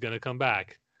 Omni-Man's going to come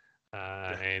back.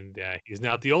 And he's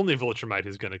not the only Viltrumite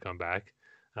who's going to come back.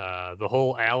 The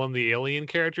whole Alan the Alien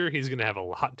character, he's going to have a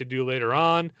lot to do later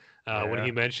on. When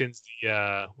he mentions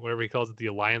the whatever he calls it, the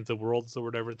Alliance of Worlds or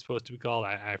whatever it's supposed to be called,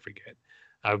 I forget.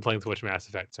 I've been playing too much Mass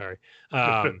Effect. Sorry.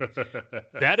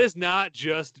 That is not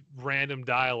just random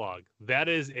dialogue. That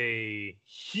is a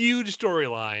huge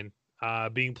storyline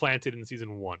being planted in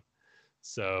season 1.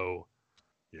 So,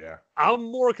 yeah,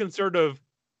 I'm more concerned of,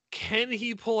 can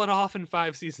he pull it off in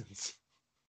 5 seasons?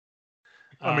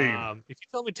 I mean, if you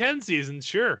tell me 10 seasons,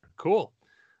 sure, cool.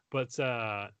 But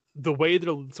the way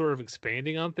they're sort of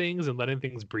expanding on things and letting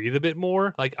things breathe a bit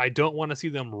more, like, I don't want to see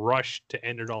them rush to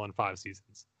end it all in 5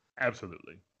 seasons.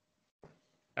 Absolutely.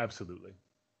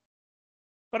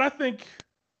 But I think,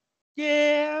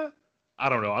 I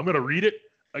don't know. I'm going to read it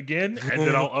again, and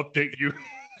then I'll update you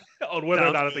on whether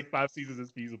or not I think 5 seasons is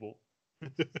feasible.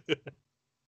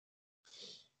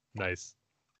 Nice.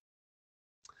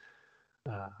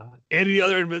 Any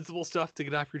other Invincible stuff to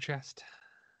get off your chest?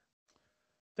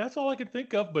 That's all I can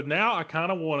think of. But now I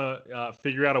kind of want to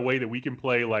figure out a way that we can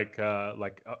play like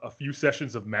a few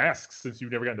sessions of Masks, since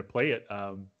you've never gotten to play it.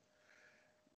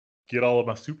 Get all of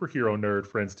my superhero nerd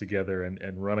friends together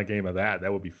and run a game of that.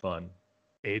 That would be fun.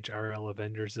 HRL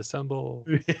Avengers Assemble.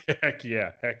 Heck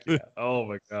yeah. Oh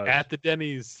my gosh. At the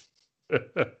Denny's.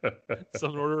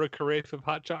 Someone order a carafe of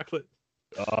hot chocolate.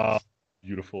 Oh,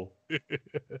 beautiful.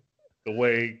 The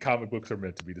way comic books are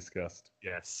meant to be discussed.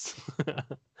 Yes.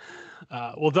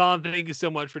 Well, Don, thank you so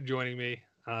much for joining me.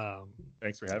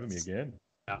 Thanks for having me again.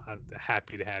 I'm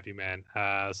happy to have you, man.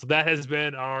 So that has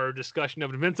been our discussion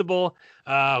of Invincible.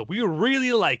 We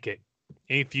really like it,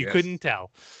 if you couldn't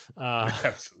tell.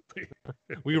 Absolutely.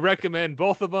 We recommend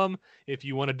both of them if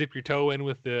you want to dip your toe in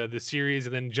with the series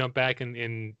and then jump back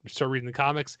and start reading the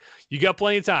comics. You got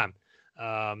plenty of time.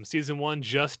 Season 1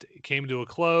 just came to a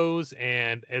close,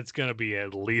 and it's going to be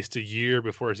at least a year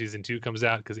before season 2 comes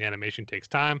out because animation takes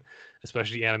time,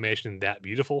 especially animation that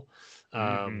beautiful.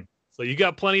 So you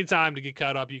got plenty of time to get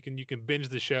caught up. You can binge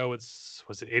the show. Was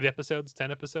it 8 episodes,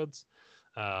 10 episodes,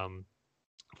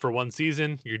 for one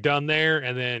season. You're done there,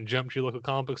 and then jump to your local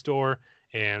comic book store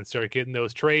and start getting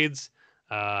those trades.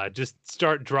 Just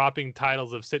start dropping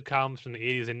titles of sitcoms from the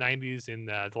 80s and 90s, and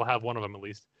they'll have one of them at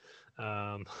least.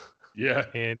 Yeah.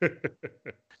 And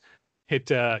hit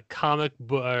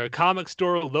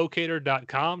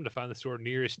comicstorolocator.com to find the store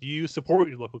nearest you. Support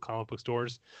your local comic book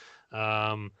stores.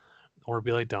 Or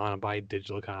be like Don and buy a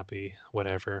digital copy,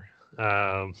 whatever.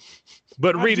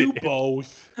 But read it.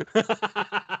 Both.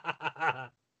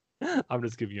 I'm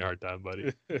just giving you a hard time,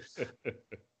 buddy.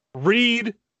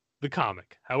 Read the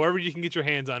comic. However you can get your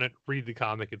hands on it, read the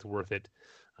comic. It's worth it.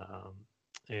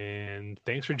 And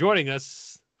thanks for joining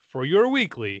us for your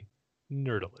weekly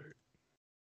Nerd Alert.